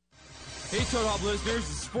 Hey, Toad Hop listeners,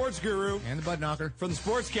 it's Sports Guru and the Bud Knocker from the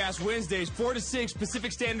Sportscast Wednesdays, 4 to 6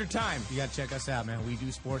 Pacific Standard Time. You gotta check us out, man. We do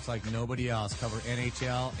sports like nobody else. Cover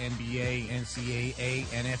NHL, NBA, NCAA,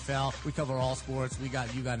 NFL. We cover all sports. You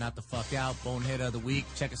got Not the Fuck Out, Bonehead of the Week.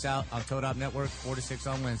 Check us out on Toad Hop Network, 4 to 6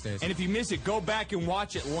 on Wednesdays. And if you miss it, go back and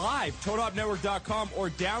watch it live, ToadHopNetwork.com, or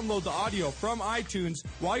download the audio from iTunes.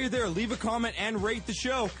 While you're there, leave a comment and rate the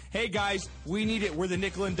show. Hey, guys, we need it. We're the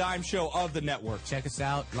nickel and dime show of the network. Check us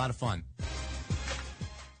out. A lot of fun.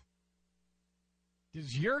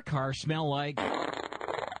 Does your car smell like?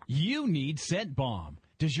 You need Scent Bomb.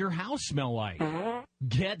 Does your house smell like?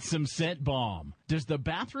 Get some Scent Bomb. Does the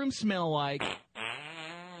bathroom smell like?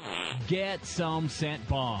 Get some Scent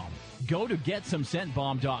Bomb. Go to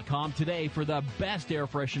GetSomeScentBomb.com today for the best air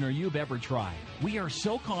freshener you've ever tried. We are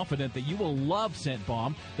so confident that you will love Scent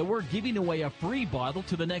Bomb that we're giving away a free bottle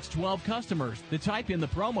to the next 12 customers that type in the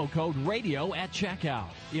promo code RADIO at checkout.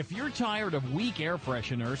 If you're tired of weak air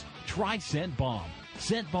fresheners, try Scent Bomb.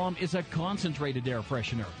 Scent Bomb is a concentrated air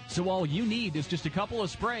freshener, so all you need is just a couple of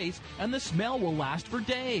sprays and the smell will last for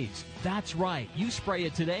days. That's right, you spray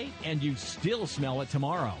it today and you still smell it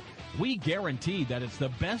tomorrow. We guarantee that it's the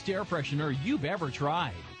best air freshener you've ever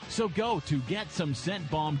tried. So go to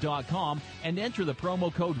GetSomeScentBomb.com and enter the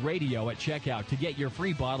promo code RADIO at checkout to get your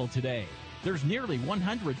free bottle today. There's nearly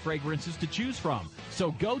 100 fragrances to choose from.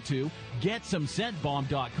 So go to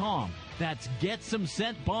GetSomeScentBomb.com. That's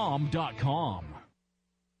GetSomeScentBomb.com.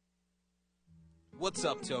 What's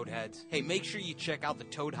up, Toadheads? Hey, make sure you check out the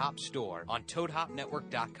Toad Hop store on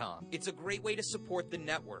ToadHopNetwork.com. It's a great way to support the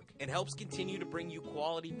network and helps continue to bring you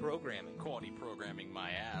quality programming. Quality programming,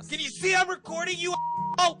 my ass. Can you see I'm recording you?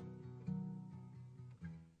 Oh!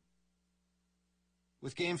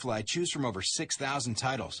 With GameFly, choose from over 6,000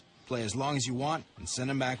 titles. Play as long as you want and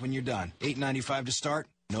send them back when you're done. $8.95 to start,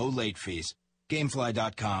 no late fees.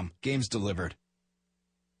 Gamefly.com. Games delivered.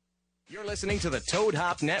 You're listening to the Toad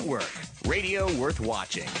Hop Network, radio worth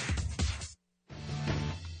watching.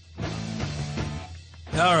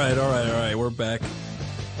 All right. We're back.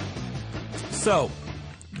 So,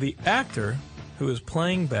 the actor who is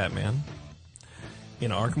playing Batman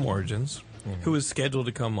in Arkham Origins, who is scheduled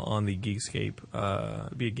to come on the Geekscape,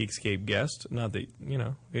 be a Geekscape guest, not that,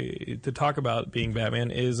 to talk about being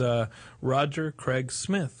Batman, is Roger Craig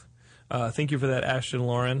Smith. Thank you for that, Ashton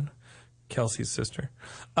Lauren, Kelsey's sister.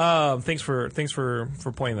 Thanks for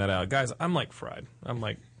pointing that out, guys. I'm like fried. I'm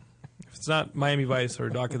like, if it's not Miami Vice or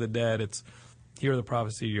Dock of the Dead, it's Hear the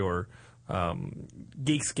Prophecy or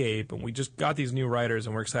Geekscape, and we just got these new writers,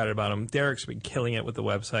 and we're excited about them. Derek's been killing it with the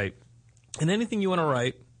website, and anything you want to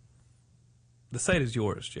write, the site is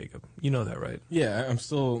yours, Jacob. You know that, right? Yeah, I'm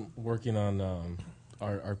still working on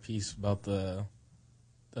our piece about the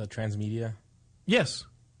transmedia. Yes.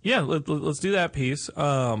 Yeah, let's do that piece.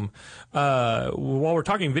 While we're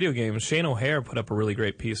talking video games, Shane O'Hare put up a really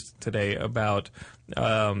great piece today about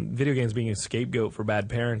video games being a scapegoat for bad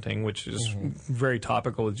parenting, which is very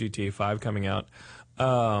topical with GTA 5 coming out.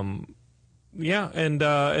 Yeah, and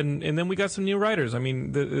then we got some new writers. I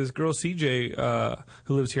mean, this girl CJ,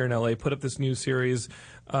 who lives here in LA, put up this new series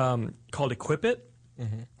called Equip It.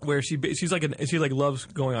 Where she loves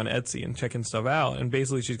going on Etsy and checking stuff out, and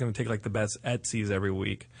basically she's going to take like the best Etsy's every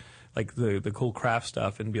week, like the cool craft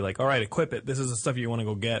stuff, and be like, all right, equip it. This is the stuff you want to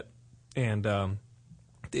go get. And there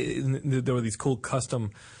were these cool custom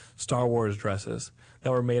Star Wars dresses that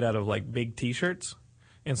were made out of like big T-shirts,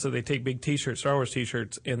 and so they take big T-shirts, Star Wars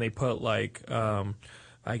T-shirts, and they put like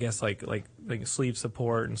I guess like sleeve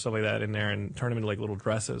support and stuff like that in there, and turn them into like little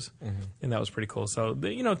dresses, and that was pretty cool. So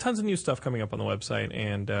tons of new stuff coming up on the website,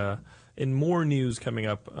 and more news coming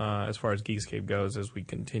up as far as Geekscape goes as we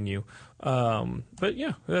continue. But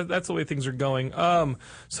yeah, that's the way things are going.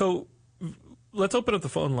 So let's open up the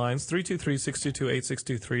phone lines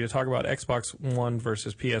 323-622-8623 to talk about Xbox One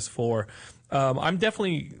versus PS4. I'm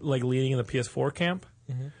definitely like leaning in the PS4 camp.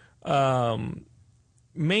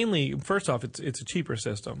 Mainly, first off, it's a cheaper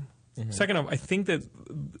system. Second off, I think that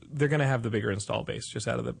they're going to have the bigger install base just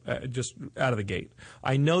out of the gate.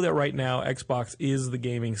 I know that right now Xbox is the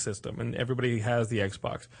gaming system and everybody has the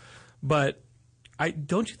Xbox, but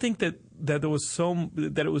don't you think that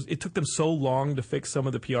it took them so long to fix some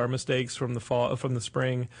of the PR mistakes from the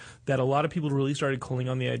spring that a lot of people really started calling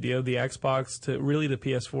on the idea of the Xbox to really the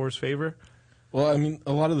PS4's favor? Well, I mean,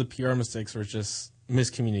 a lot of the PR mistakes were just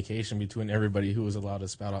miscommunication between everybody who was allowed to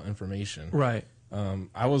spout out information. Right.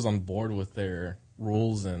 I was on board with their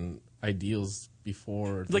rules and ideals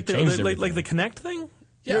before. Like the Kinect thing?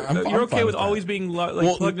 Yeah, you're okay with that. Always being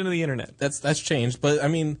plugged into the internet. That's changed, but I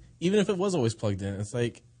mean, even if it was always plugged in, it's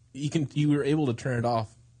like you were able to turn it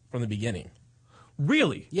off from the beginning.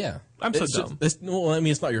 Really? Yeah. I'm so dumb. Well, I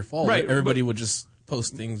mean, it's not your fault. Right. Everybody would just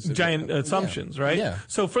post things. Giant assumptions, right? Yeah.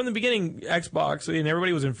 So from the beginning, Xbox, and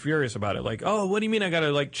everybody was furious about it. Like, oh, what do you mean I got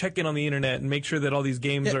to like check in on the internet and make sure that all these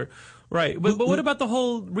games are right? But what about the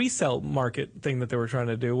whole resale market thing that they were trying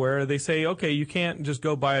to do, where they say, okay, you can't just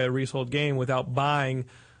go buy a resold game without buying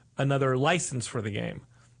another license for the game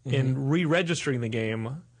and re-registering the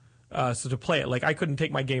game. So to play it, like I couldn't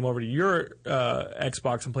take my game over to your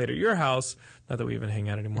Xbox and play it at your house. Not that we even hang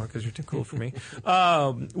out anymore because you're too cool for me.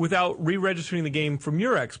 Without re-registering the game from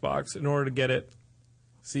your Xbox in order to get it.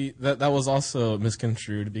 See, that was also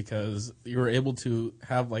misconstrued because you were able to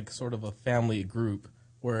have like sort of a family group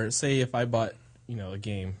where, say, if I bought a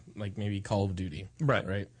game like maybe Call of Duty,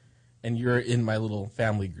 right, and you're in my little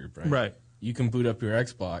family group, right, you can boot up your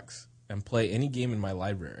Xbox and play any game in my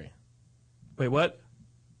library. Wait, what?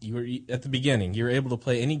 You were at the beginning. You were able to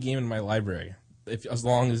play any game in my library, as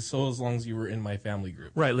long as you were in my family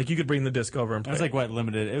group. Right, like you could bring the disc over and play. It was like what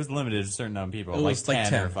limited? It was limited to a certain number of people. It was like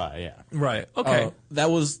 10 or 5. Yeah. Right. Okay.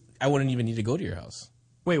 I wouldn't even need to go to your house.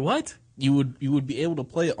 Wait, what? You would be able to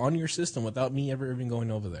play it on your system without me ever even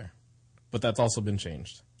going over there. But that's also been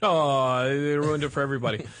changed. Oh, they ruined it for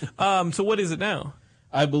everybody. So what is it now?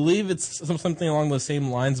 I believe it's something along those same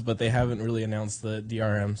lines, but they haven't really announced the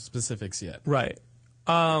DRM specifics yet. Right.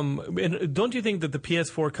 And don't you think that the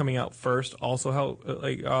PS4 coming out first also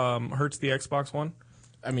hurts the Xbox One?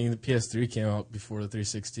 I mean, the PS3 came out before the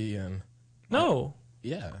 360, and no.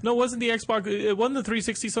 Yeah. No, wasn't the Xbox? It wasn't the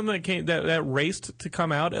 360 something that raced to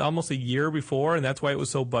come out almost a year before, and that's why it was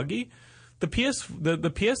so buggy. The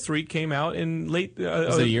PS3 came out in late.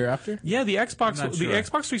 Was it a year after? Yeah, the Xbox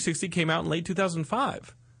 360 came out in late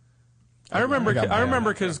 2005. I remember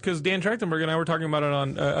because Dan Trachtenberg and I were talking about it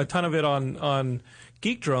on a ton of it on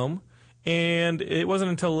Geekdrome, and it wasn't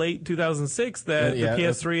until late 2006 that the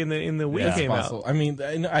PS3 and the Wii came out. I mean,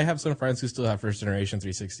 I have some friends who still have first generation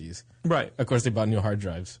 360s. Right. Of course, they bought new hard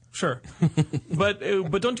drives. Sure, but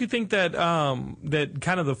don't you think that that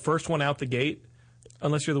kind of the first one out the gate,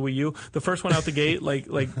 unless you're the Wii U, the first one out the gate like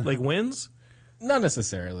wins? Not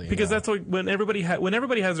necessarily, because that's like when everybody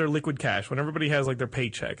has their liquid cash, when everybody has like their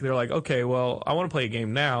paycheck, they're like, okay, well, I want to play a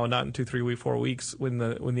game now, not in 2, 3 weeks, 4 weeks when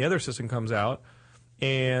the other system comes out,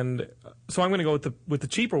 and so I'm going to go with the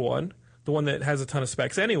cheaper one, the one that has a ton of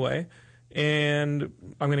specs anyway, and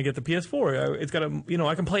I'm going to get the PS4. It's got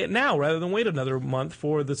I can play it now rather than wait another month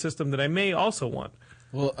for the system that I may also want.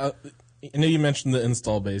 Well, I know you mentioned the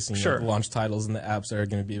install base, and sure, the launch titles and the apps are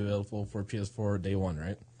going to be available for PS4 day one,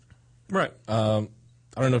 right? Right. I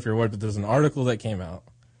don't know if you're aware, but there's an article that came out.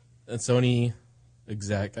 And Sony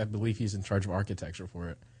exec, I believe he's in charge of architecture for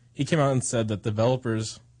it. He came out and said that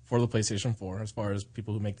developers for the PlayStation 4, as far as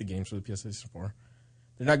people who make the games for the PlayStation 4,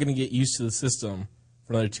 they're not going to get used to the system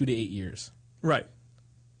for another 2 to 8 years. Right.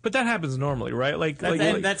 But that happens normally, right?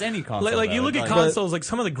 That's any console. Like you look at consoles, like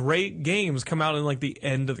some of the great games come out in like the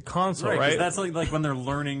end of the console, right? That's like when they're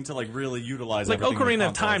learning to like really utilize. Like Ocarina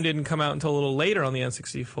of Time didn't come out until a little later on the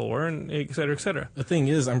N64, and et cetera, et cetera. The thing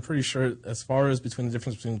is, I'm pretty sure as far as between the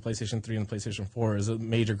difference between the PlayStation 3 and the PlayStation 4 is a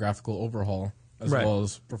major graphical overhaul as well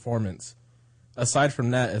as performance. Aside from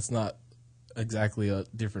that, it's not exactly a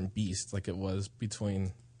different beast like it was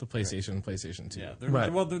between the PlayStation and PlayStation 2. Yeah,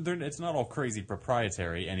 well, it's not all crazy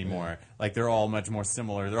proprietary anymore. Yeah. Like, they're all much more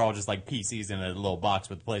similar. They're all just like PCs in a little box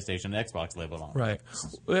with the PlayStation and Xbox labeled on. Right.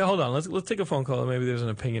 Well, hold on. Let's take a phone call. Maybe there's an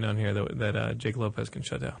opinion on here that Jake Lopez can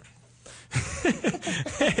shut down.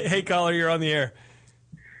 Hey, caller, you're on the air.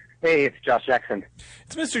 Hey, it's Josh Jackson.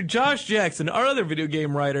 It's Mr. Josh Jackson, our other video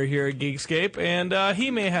game writer here at Geekscape, and he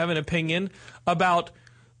may have an opinion about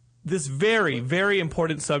this very, very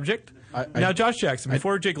important subject. Now, Josh Jackson,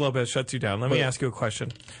 before Jake Lopez shuts you down, let me ask you a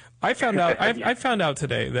question. I found out I found out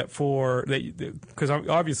today that because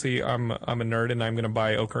obviously I'm a nerd and I'm going to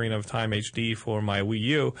buy Ocarina of Time HD for my Wii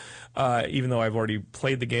U, even though I've already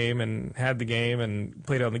played the game and had the game and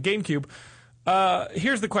played it on the GameCube.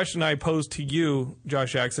 Here's the question I pose to you,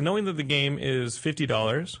 Josh Jackson. Knowing that the game is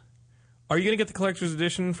 $50, are you going to get the collector's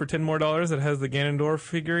edition for $10 more that has the Ganondorf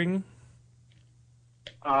figurine?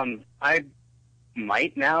 I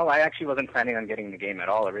might now. I actually wasn't planning on getting the game at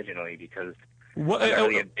all originally because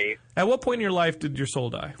at what point in your life did your soul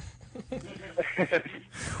die?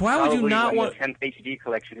 Why would you not want? The 10th HD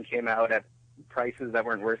collection came out at prices that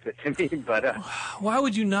weren't worth it to me, but why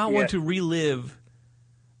would you not want to relive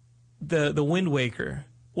the Wind Waker,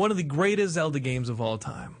 one of the greatest Zelda games of all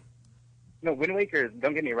time? No, Wind Waker.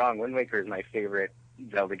 Don't get me wrong. Wind Waker is my favorite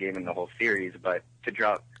Zelda game in the whole series, but to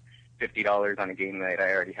drop $50 on a game that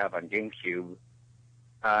I already have on GameCube.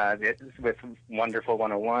 With Wonderful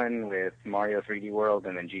 101, with Mario 3D World,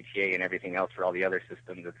 and then GTA and everything else for all the other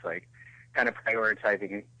systems, it's like kind of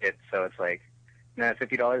prioritizing it. So it's like,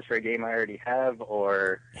 $50 for a game I already have,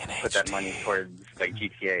 or put that money towards like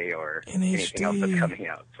GTA or anything else that's coming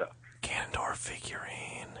out. So Ganondorf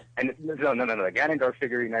figurine. And no, the Ganondorf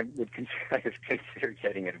figurine I would consider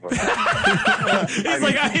getting it for.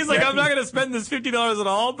 He's like, I'm not going to spend this $50 at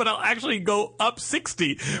all, but I'll actually go up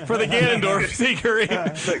 $60 for the Ganondorf figurine.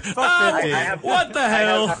 What the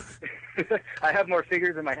hell? I have more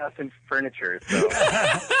figures in my house than furniture, so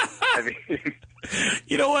I mean,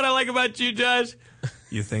 you know what I like about you, Josh?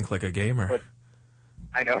 You think like a gamer.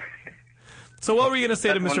 I know. So what were you going to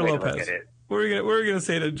say to Mr. Lopez? What were you going to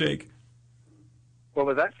say to Jake? What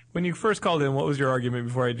was that? When you first called in, what was your argument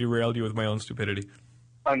before I derailed you with my own stupidity?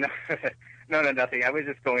 Oh, no, nothing. I was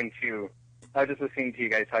just listening to you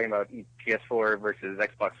guys talking about PS4 versus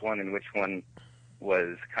Xbox One and which one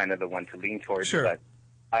was kind of the one to lean towards. Sure. But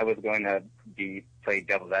I was going to play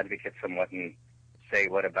devil's advocate somewhat and say,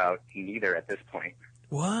 what about neither at this point?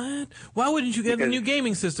 What? Why wouldn't you get the new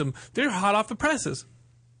gaming system? They're hot off the presses.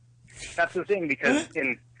 That's the thing, because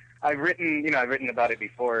I've written about it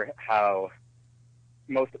before, how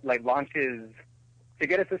most launches to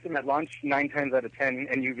get a system at launch 9 times out of 10,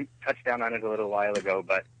 and you touched down on it a little while ago,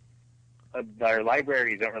 but our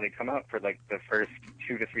libraries don't really come out for like the first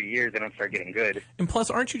 2 to 3 years. They don't start getting good. And plus,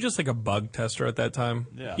 aren't you just like a bug tester at that time?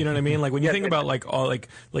 Yeah. You know what I mean? Like when you think about like all like,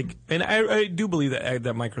 and I do believe that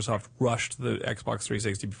Microsoft rushed the Xbox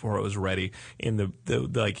 360 before it was ready. In the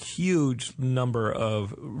like huge number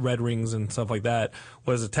of red rings and stuff like that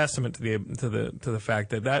was a testament to the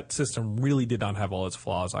fact that that system really did not have all its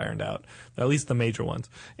flaws ironed out, at least the major ones.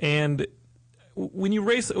 And when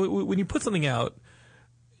you put something out,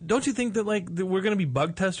 don't you think that like we're going to be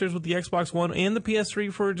bug testers with the Xbox One and the PS3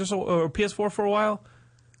 or PS4 for a while?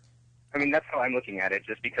 I mean, that's how I'm looking at it,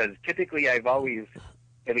 just because typically I've always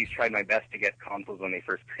at least tried my best to get consoles when they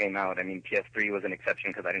first came out. I mean, PS3 was an exception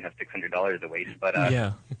because I didn't have $600 to waste, but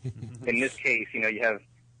yeah. In this case, you have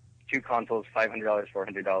 2 consoles, $500,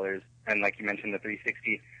 $400, and like you mentioned, the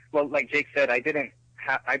 360. Well, like Jake said,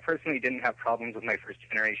 I personally didn't have problems with my first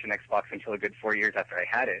generation Xbox until a good 4 years after I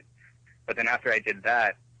had it. But then after I did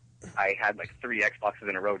that, I had like 3 Xboxes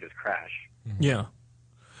in a row just crash. Yeah.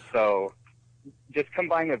 So just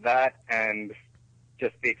combined with that and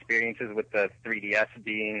just the experiences with the 3DS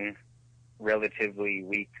being relatively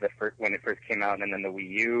weak when it first came out, and then the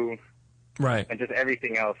Wii U. Right. And just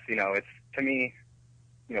everything else, it's, to me,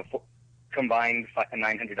 combined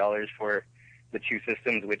 $900 for the 2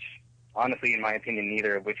 systems, which honestly, in my opinion,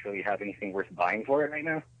 neither of which really have anything worth buying for it right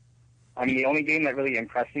now. I mean, the only game that really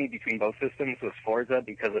impressed me between both systems was Forza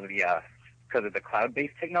because of the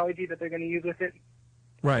cloud-based technology that they're going to use with it.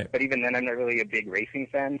 Right. But even then, I'm not really a big racing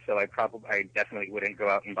fan, so I definitely wouldn't go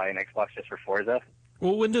out and buy an Xbox just for Forza.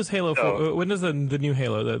 Well, when does when does the new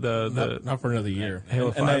Halo not for another year?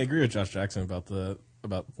 Halo 5? And I agree with Josh Jackson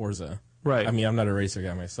about Forza. Right. I mean, I'm not a racer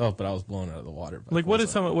guy myself, but I was blown out of the water. Like, what are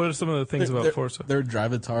some of the things about Forza? Their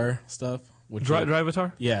Drivatar stuff.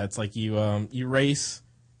 Drivatar? Yeah, it's like you race,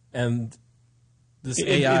 and this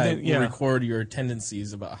AI will record your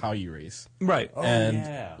tendencies about how you race. Right.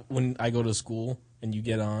 When I go to school and you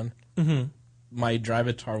get on, my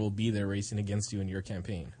Drivatar will be there racing against you in your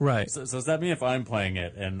campaign. Right. So does that mean if I'm playing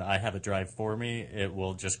it and I have it drive for me, it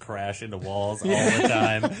will just crash into walls all the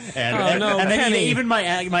time? And then even my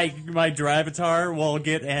Drivatar will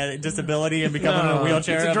get a disability and become in a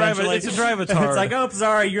wheelchair eventually. It's a Drivatar. It's like, oh,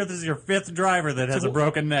 sorry, this is your 5th driver that has a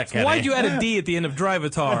broken neck. So why'd you add a D at the end of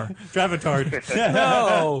Drivatar? Drivatar.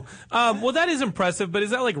 No. Well, that is impressive, but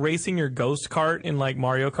is that like racing your ghost cart in like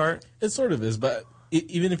Mario Kart? It sort of is, but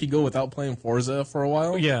even if you go without playing Forza for a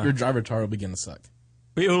while, your Drivatar will begin to suck.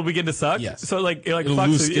 It will begin to suck? Yes. So like It'll fucks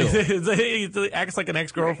lose you. skill. It acts like an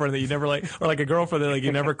ex-girlfriend that you never like, or like a girlfriend that like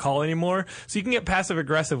you never call anymore. So you can get passive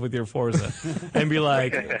aggressive with your Forza and be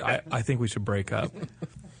like, I think we should break up.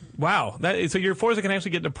 Wow. So your Forza can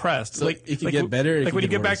actually get depressed. So it can get better. Like when you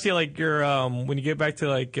get back to like your when you get back to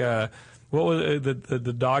like what was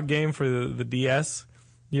the dog game for the DS?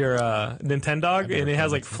 Your Nintendog, and it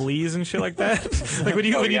has like fleas and shit like that. Like when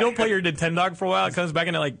you don't play your Nintendog for a while, it comes back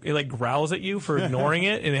and it growls at you for ignoring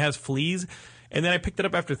it, and it has fleas. And then I picked it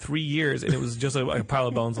up after 3 years, and it was just a pile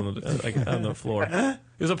of bones on the floor. It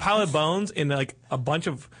was a pile of bones, and like a bunch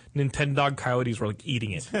of Nintendog coyotes were like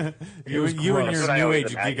eating it. You and your new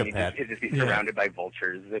age gigapet. You'd just be surrounded by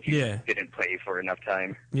vultures if you didn't play for enough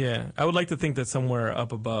time. Yeah, I would like to think that somewhere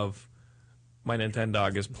up above, my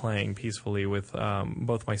Nintendog is playing peacefully with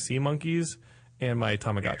both my sea monkeys and my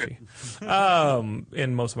Tamagotchi,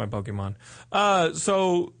 and most of my Pokemon.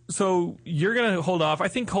 So you're gonna hold off. I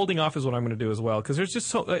think holding off is what I'm gonna do as well, because there's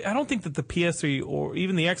just I don't think that the PS3 or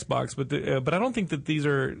even the Xbox, but I don't think that these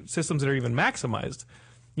are systems that are even maximized.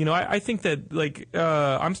 I think that like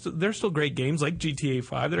there's still great games like GTA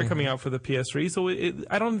 5 that are coming out for the PS3. So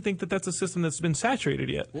I don't think that that's a system that's been saturated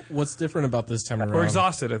yet. What's different about this time around? Or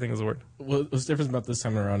exhausted, I think is the word. What's different about this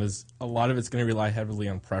time around is a lot of it's going to rely heavily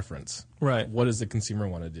on preference. Right. What does the consumer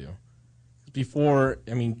want to do? Before,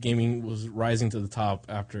 I mean, gaming was rising to the top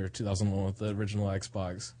after 2001 with the original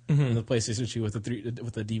Xbox and the PlayStation 2 with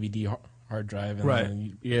the DVD hard drive, and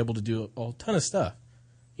then you're able to do a ton of stuff.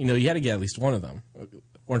 You had to get at least one of them.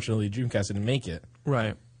 Fortunately, Dreamcast didn't make it.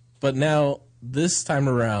 Right. But now, this time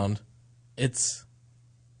around, it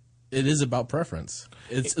is about preference.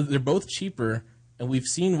 They're both cheaper, and we've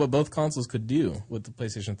seen what both consoles could do with the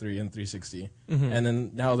PlayStation 3 and 360. And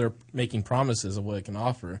then now they're making promises of what it can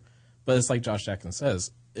offer. But it's like Josh Jackson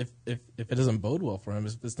says, if it doesn't bode well for him,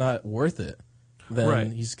 if it's not worth it,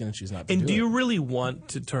 then he's going to choose not to do it. And do you really want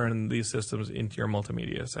to turn these systems into your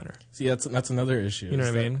multimedia center? See, that's another issue. You know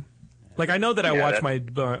what I mean? Like I know that I watch my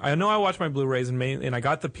Blu-rays and I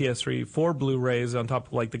got the PS3 for Blu-rays on top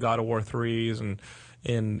of like the God of War 3s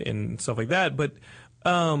and stuff like that. But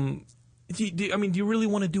do you really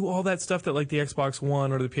want to do all that stuff that like the Xbox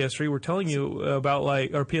One or the PS3 were telling you about,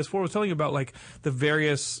 like, or PS4 was telling you about, like the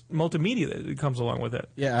various multimedia that comes along with it?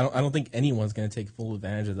 Yeah, I don't think anyone's going to take full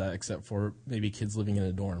advantage of that except for maybe kids living in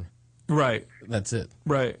a dorm. Right. That's it.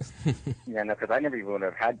 Right. Yeah, no, because I never even would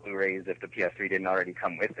have had Blu-rays if the PS3 didn't already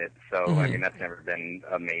come with it. So, I mean, that's never been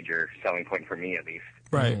a major selling point for me, at least.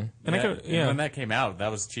 Right. And and when that came out,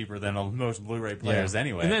 that was cheaper than most Blu-ray players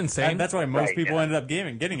anyway. Isn't that insane? That's why most people ended up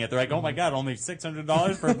getting it. They're like, oh my god, only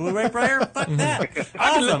 $600 for a Blu-ray player? Fuck that.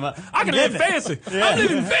 Awesome. I can live fancy. I'm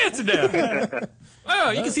living fancy now. Oh,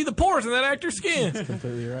 you can see the pores in that actor's skin. That's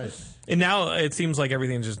completely right. And now it seems like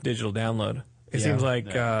everything's just digital download. It seems like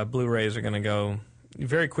Blu-rays are going to go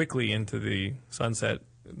very quickly into the sunset,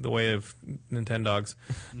 the way of Nintendogs,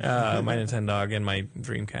 my Nintendog and my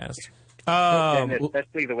Dreamcast. And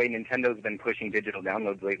especially the way Nintendo's been pushing digital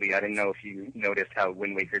downloads lately. I didn't know if you noticed how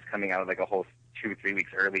Wind Waker's coming out like a whole 2-3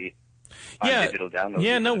 weeks early on digital downloads.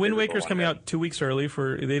 Yeah, no, Wind Waker's coming out 2 weeks early.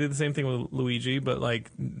 They did the same thing with Luigi, but like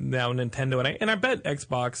now Nintendo, and I bet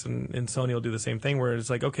Xbox and Sony will do the same thing where it's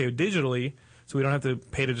like, okay, digitally, so we don't have to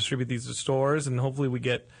pay to distribute these to stores, and hopefully we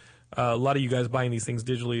get a lot of you guys buying these things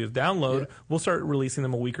digitally as download. Yeah. We'll start releasing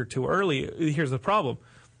them a week or two early. Here's the problem.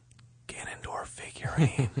 Ganondorf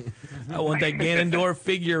figurine. I want that Ganondorf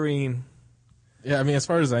figurine. Yeah, I mean, as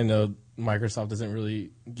far as I know, Microsoft isn't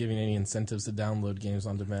really giving any incentives to download games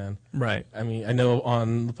on demand. Right. I mean, I know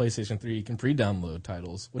on the PlayStation 3 you can pre-download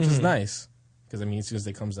titles, which is nice. Because, I mean, as soon as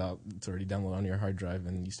it comes out, it's already downloaded on your hard drive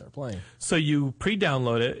and you start playing. So you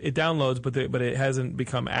pre-download it, it downloads, but it hasn't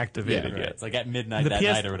become activated yet. It's like at midnight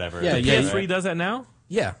night or whatever. Yeah, the PS3 does that now?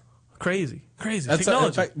 Yeah. Crazy. That's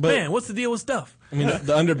technology. Man, what's the deal with stuff? I mean,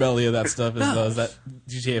 the underbelly of that stuff is that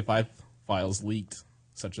GTA 5 files leaked,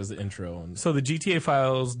 such as the intro. So the GTA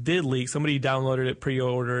files did leak. Somebody downloaded it,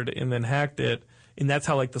 pre-ordered, and then hacked it. And that's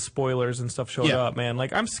how, like, the spoilers and stuff showed up, man.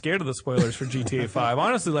 Like, I'm scared of the spoilers for GTA 5.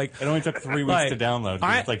 Honestly, like... It only took 3 weeks to download.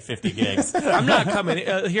 It's like 50 gigs. I'm not coming...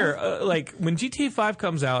 like, when GTA 5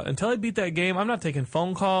 comes out, until I beat that game, I'm not taking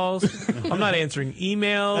phone calls. I'm not answering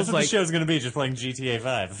emails. That's what the show's going to be, just playing GTA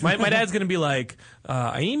 5. My dad's going to be like,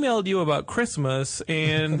 I emailed you about Christmas,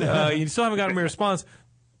 and you still haven't gotten me a response.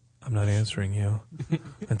 I'm not answering you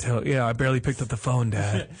until, I barely picked up the phone,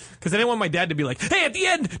 Dad. Because I didn't want my dad to be like, hey, at the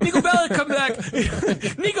end, Nico Bellic comes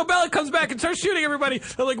back. Nico Bellic comes back and starts shooting everybody.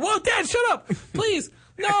 I'm like, whoa, Dad, shut up. Please.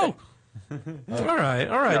 No. All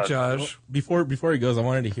right, Josh. Before he goes, I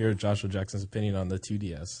wanted to hear Joshua Jackson's opinion on the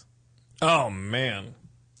 2DS. Oh, man.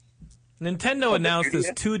 Nintendo announced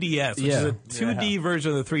this 2DS, which is a 2D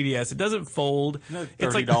version of the 3DS. It doesn't fold.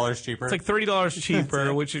 It's $30 cheaper. It's like $30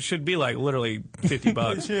 cheaper, which it should be like literally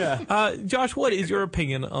 $50. Yeah. Josh, what is your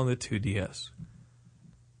opinion on the 2DS?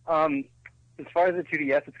 As far as the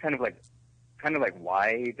 2DS, it's kind of like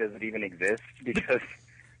why does it even exist? Because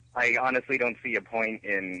I honestly don't see a point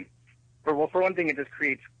in. For one thing, it just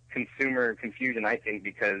creates consumer confusion. I think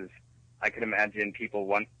because I could imagine people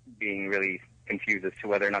being really confused as to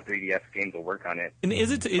whether or not 3DS games will work on it. And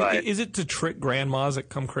is it to trick grandmas at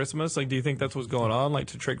come Christmas? Like, do you think that's what's going on? Like,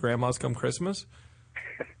 to trick grandmas come Christmas?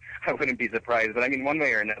 I wouldn't be surprised, but I mean, one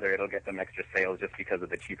way or another, it'll get them extra sales just because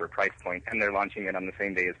of the cheaper price point, and they're launching it on the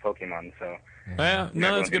same day as Pokemon. So, yeah,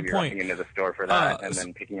 no, that's a good point. Into the store for that, and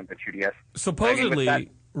then picking up the 2DS.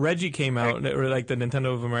 Supposedly, Reggie came out, or like the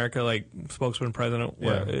Nintendo of America, like spokesman president.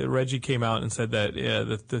 Reggie came out and said that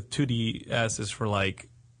the 2DS is for like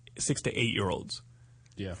 6 to 8 year olds.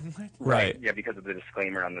 Yeah. Right. Yeah, because of the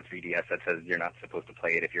disclaimer on the 3DS that says you're not supposed to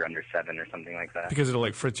play it if you're under 7 or something like that. Because it'll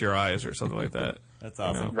like fritz your eyes or something like that. That's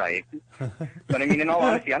awesome. You know? Right. But I mean, in all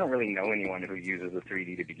honesty, I don't really know anyone who uses the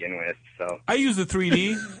 3D to begin with. So I use the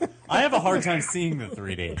 3D. I have a hard time seeing the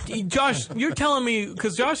 3D. Josh, you're telling me,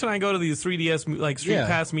 because Josh and I go to these 3DS like Street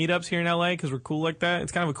Pass meetups here in LA because we're cool like that.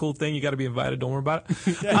 It's kind of a cool thing. You got to be invited. Don't worry about it.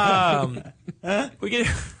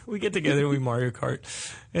 We get together and we Mario Kart,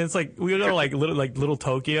 and it's like we go to like little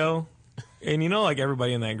Tokyo. And you know, like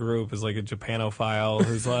everybody in that group is like a Japanophile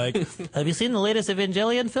who's like, "Have you seen the latest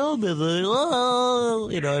Evangelion film?" It's like, oh,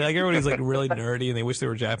 you know, like everybody's like really nerdy and they wish they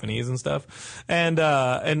were Japanese and stuff. And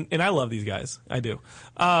I love these guys, I do.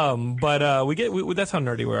 But that's how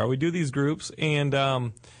nerdy we are. We do these groups, and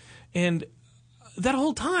that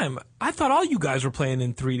whole time I thought all you guys were playing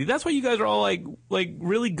in 3D. That's why you guys are all like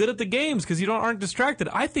really good at the games because you aren't distracted.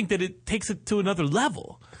 I think that it takes it to another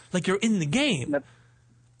level, like you're in the game.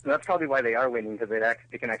 That's probably why they are winning, because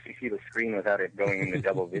they can actually see the screen without it going into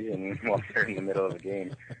double vision while they're in the middle of the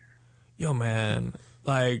game. Yo, man.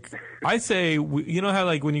 Like, I say, you know how,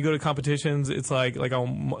 like, when you go to competitions, it's like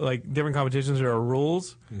different competitions, there are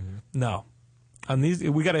rules? Mm-hmm. No. On these,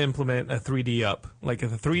 we got to implement a 3D up, like a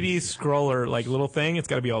 3D scroller, like little thing. It's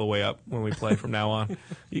got to be all the way up when we play from now on.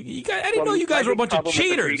 You guys, I didn't know you guys were a bunch of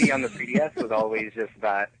cheaters. The 3D on the 3DS was always just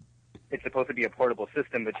that it's supposed to be a portable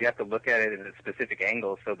system, but you have to look at it at a specific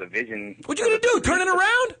angle, so the vision. What you gonna do? Turn it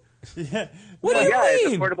around? Yeah. What do you mean?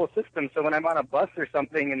 It's a portable system, so when I'm on a bus or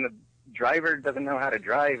something and the driver doesn't know how to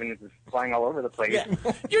drive and is just flying all over the place. Yeah.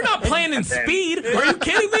 You're not playing in speed. Are you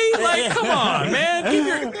kidding me? Like, come on,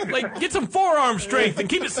 man. Get some forearm strength and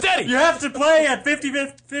keep it steady. You have to play at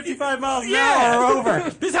 55 miles an hour or over.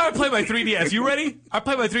 This is how I play my 3DS. You ready? I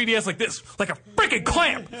play my 3DS like this, like a freaking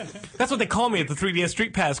clamp. That's what they call me at the 3DS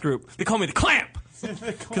Street Pass group. They call me the clamp.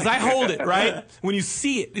 Because I hold it, right? When you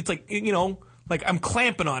see it, it's like, like I'm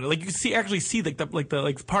clamping on it. Like you actually see the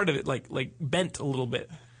part of it like bent a little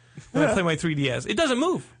bit. When I play my 3DS, it doesn't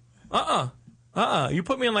move. You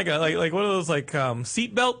put me in like one of those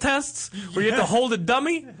seatbelt tests where you have to hold a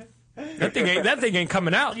dummy. That thing ain't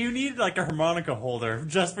coming out. You need like a harmonica holder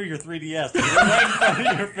just for your 3DS. Right in front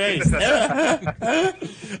of your face.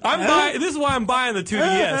 This is why I'm buying the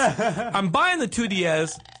 2DS. I'm buying the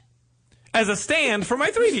 2DS as a stand for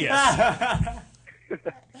my 3DS.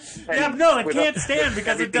 No, it can't stand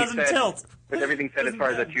because it doesn't tilt. With everything said as far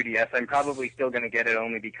as a 2DS, I'm probably still going to get it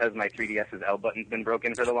only because my 3DS's L button's been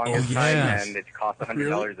broken for the longest time, and it's cost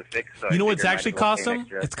 $100 to fix. So you know what's actually cost them?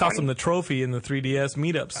 It's cost them the trophy in the 3DS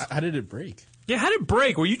meetups. How did it break? Yeah, how did it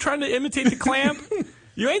break? Were you trying to imitate the clamp?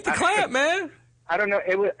 You ain't the clamp, man. I don't know.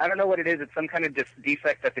 I don't know what it is. It's some kind of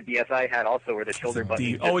defect that the DSi had also, where the shoulder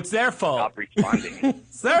button. It's their fault. Stop responding.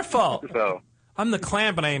 It's their fault. So I'm the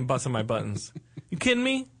clamp, and I ain't busting my buttons. You kidding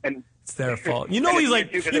me? And it's their fault. You know he's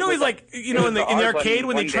like, in the arcade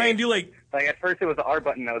when they try and do like at first it was the R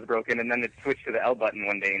button that was broken, and then it switched to the L button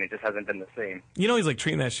one day, and it just hasn't been the same. You know he's like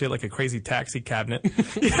treating that shit like a Crazy Taxi cabinet.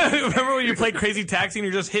 Remember when you played Crazy Taxi and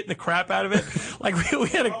you're just hitting the crap out of it? Like we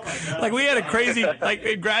had a crazy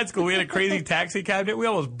in grad school we had a Crazy Taxi cabinet. We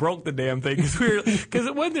almost broke the damn thing because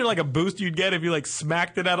it wasn't there like a boost you'd get if you like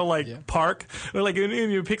smacked it out of park or like and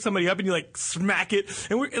you pick somebody up and you like smack it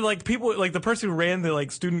and we like people like the person who ran the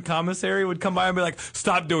like student commissary would come by and be like,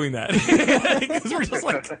 stop doing that because we're just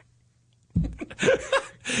like.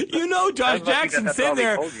 Josh Jackson's sitting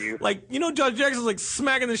there, Josh Jackson's like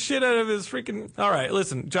smacking the shit out of his freaking. All right,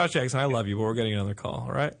 listen, Josh Jackson, I love you, but we're getting another call.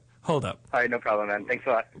 All right, hold up. All right, no problem, man. Thanks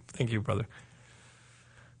a lot. Thank you, brother.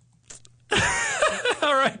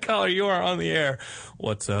 All right, caller, you are on the air.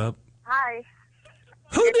 What's up? Hi.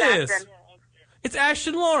 Who dis? It's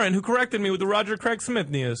Ashton Lauren who corrected me with the Roger Craig Smith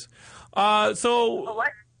news. What?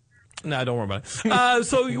 Nah, don't worry about it.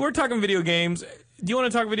 So we're talking video games. Do you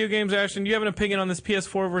want to talk video games, Ashton? Do you have an opinion on this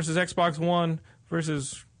PS4 versus Xbox One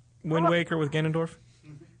versus Wind Waker with Ganondorf?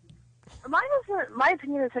 My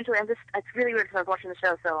opinion essentially, it's really weird because I was watching the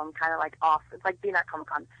show, so I'm kind of like off. It's like being at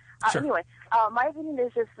Comic-Con. Sure. Anyway, my opinion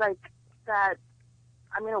is just like that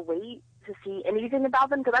I'm going to wait to see anything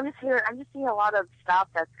about them because I'm just seeing a lot of stuff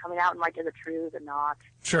that's coming out and like, is it true, is it not?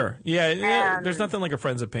 Sure. Yeah, there's nothing like a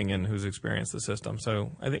friend's opinion who's experienced the system.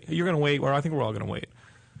 So I think you're going to wait, or I think we're all going to wait.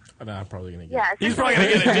 No, I'm probably going to get it. Yeah, he's probably going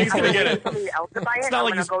to get it. Jake's going to get it. Somebody else to buy it.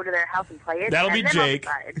 I'm going to go to their house and play it. That'll be then Jake.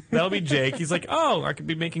 That'll be Jake. He's like, oh, I could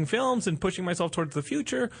be making films and pushing myself towards the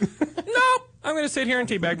future. Nope. I'm going to sit here and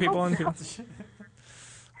teabag people. He'll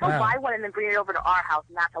buy one and then bring it over to our house,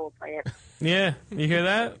 and that's how we'll play it. Yeah. You hear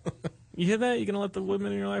that? You hear that? You going to let the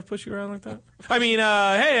women in your life push you around like that? I mean,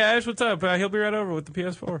 hey, Ash, what's up? He'll be right over with the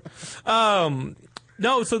PS4.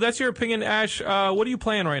 No, so that's your opinion, Ash. What are you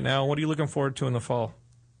playing right now? What are you looking forward to in the fall?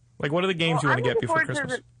 Like, what are the games you want to get before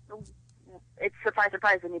Christmas? It's surprise,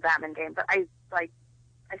 the new Batman game. But I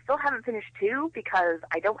still haven't finished 2 because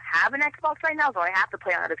I don't have an Xbox right now, so I have to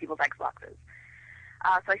play on other people's Xboxes.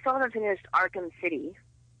 So I still haven't finished Arkham City,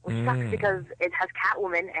 which sucks because it has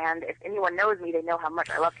Catwoman, and if anyone knows me, they know how much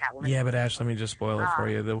I love Catwoman. Yeah, but Ash, let me just spoil it for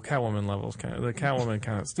you. The Catwoman levels it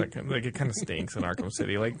kind of stinks in Arkham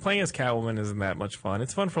City. Like, playing as Catwoman isn't that much fun.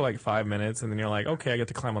 It's fun for like 5 minutes, and then you're like, okay, I get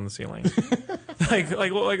to climb on the ceiling. like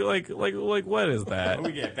what is that?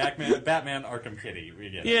 We get Batman Arkham City. We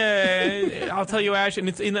get Yeah, I'll tell you, Ash, and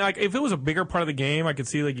it's like if it was a bigger part of the game, I could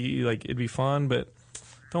see it'd be fun, but.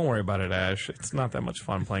 Don't worry about it, Ash. It's not that much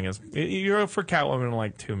fun playing as you're for Catwoman in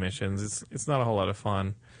like 2 missions. It's not a whole lot of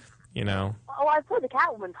fun, you know. Oh, I played the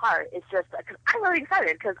Catwoman part. It's just because I'm really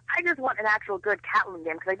excited because I just want an actual good Catwoman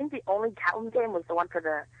game because I think the only Catwoman game was the one for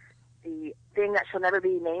the thing that shall never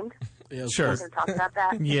be named. Yeah, sure. We're going to talk about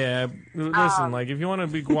that. Yeah, listen, like if you want to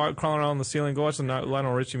be crawling around the ceiling, go watch the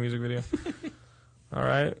Lionel Richie music video. All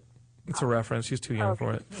right, it's a reference. She's too young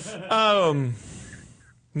for it.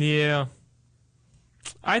 Yeah.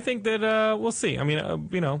 I think that we'll see. I mean,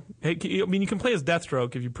 you can play as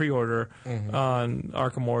Deathstroke if you pre-order on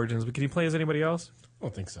Arkham Origins, but can you play as anybody else? I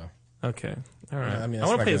don't think so. Okay, all right. Yeah, I mean, I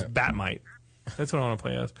want to play as Batmite. That's what I want to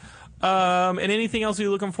play as. And anything else you're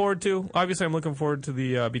looking forward to? Obviously, I'm looking forward to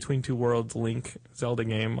the Between Two Worlds Link Zelda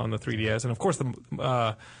game on the 3DS, and of course the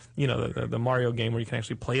Mario game where you can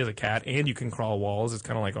actually play as a cat and you can crawl walls. It's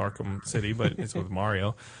kind of like Arkham City, but it's with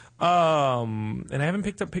Mario. And I haven't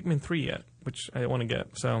picked up Pikmin 3 yet, which I want to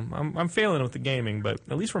get. So I'm failing with the gaming, but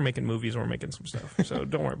at least we're making movies and we're making some stuff. So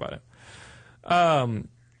don't worry about it.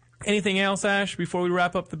 Anything else, Ash, before we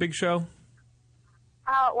wrap up the big show?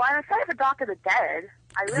 Well, I'm excited for Dawn of the Dead.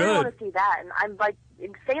 I really want to see that, and I'm like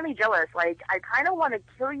insanely jealous. Like, I kind of want to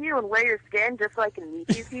kill you and wear your skin just so I can meet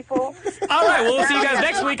these people. All right, well, we'll see you guys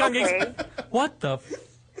next week on Geekscape. What the?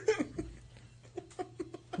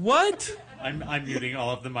 What? I'm muting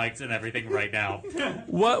all of the mics and everything right now.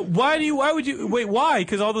 What? Why would you? Wait, why?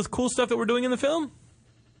 Because all this cool stuff that we're doing in the film?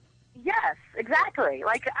 Yes, exactly.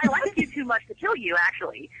 Like, I like you too much to kill you,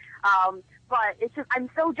 actually. But it's just, I'm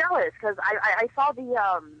so jealous because I saw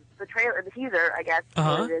the trailer, the teaser, I guess,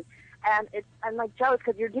 what it is, and I'm like jealous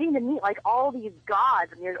because you're getting to meet like all these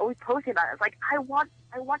gods, and you're always posting about it. It's like I want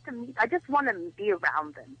to meet. I just want to be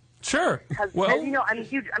around them. Sure. Because well, you know, I'm a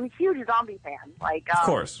huge zombie fan. Like, of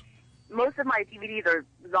course. Most of my DVDs are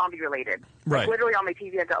zombie related. Right. Like, literally on my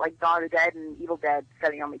TV, I've got like Dawn of the Dead and Evil Dead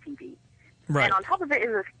setting on my TV. Right. And on top of it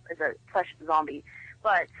is a flesh zombie.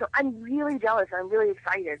 But so I'm really jealous. I'm really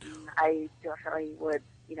excited. And I definitely would,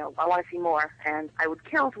 I want to see more, and I would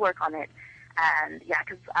kill to work on it. And yeah,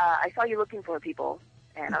 because I saw you looking for people,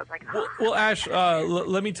 and I was like, oh. Well, Ash,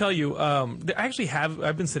 let me tell you,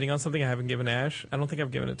 I've been sitting on something I haven't given Ash. I don't think I've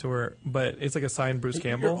given it to her, but it's like a signed Bruce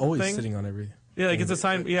Campbell You're always thing. sitting on everything. Yeah, like it's a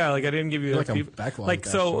sign. Yeah, like I didn't give you like I'm backlogged. Like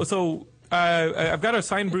so. I've got a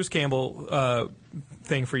signed Bruce Campbell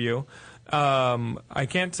thing for you. I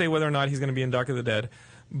can't say whether or not he's going to be in Dawn of the Dead,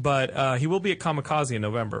 but he will be at Kamikaze in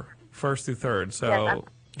November, 1st through 3rd. So yes,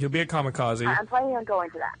 he'll be at Kamikaze. I'm planning on going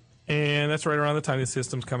to that. And that's right around the time the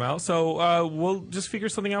systems come out. So we'll just figure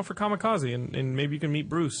something out for Kamikaze, and maybe you can meet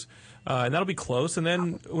Bruce. And that'll be close. And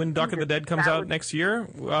then when Dawn of the Dead comes out next year,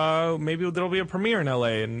 maybe there'll be a premiere in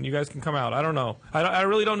L.A. and you guys can come out. I don't know. I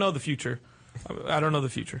really don't know the future. I don't know the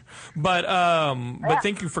future, but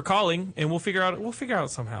thank you for calling, and we'll figure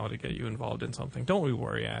out somehow to get you involved in something. Don't we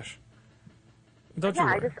worry, Ash. Don't you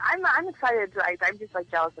worry. I'm excited. I'm just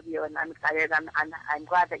like jealous of you, and I'm excited. I'm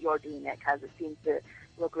glad that you're doing it because it seems to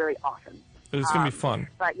look really awesome. It's gonna be fun.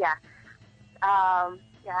 But yeah,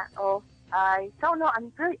 Oh, I don't know.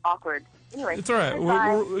 I'm very awkward. Anyway, it's all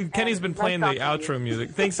right. Kenny's been playing the outro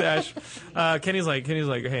music. Thanks, Ash. Kenny's like,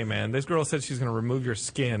 hey man, this girl said she's gonna remove your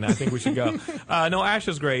skin. I think we should go. No, Ash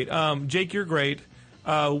is great. Jake, you're great.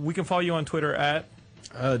 We can follow you on Twitter at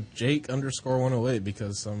Jake_108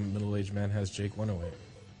 because some middle-aged man has Jake108.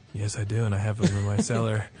 Yes, I do, and I have him in my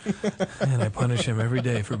cellar, and I punish him every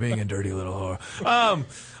day for being a dirty little whore.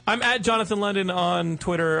 I'm at Jonathan London on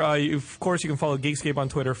Twitter. Of course, you can follow Geekscape on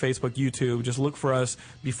Twitter, Facebook, YouTube. Just look for us,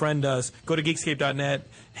 befriend us, go to Geekscape.net,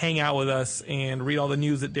 hang out with us, and read all the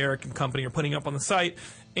news that Derek and company are putting up on the site.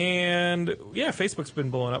 And, yeah, Facebook's been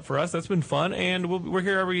blowing up for us. That's been fun. And we're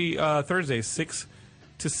here every Thursday, 6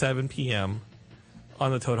 to 7 p.m.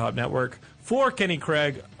 on the Toad Hop Network. For Kenny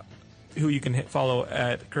Craig, who you can follow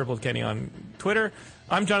at Crippled Kenny on Twitter,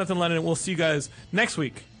 I'm Jonathan Lennon. We'll see you guys next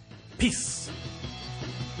week. Peace.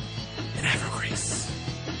 And Evergrease.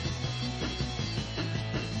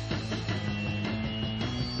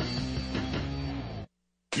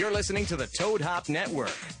 You're listening to the Toad Hop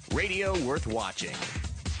Network, radio worth watching.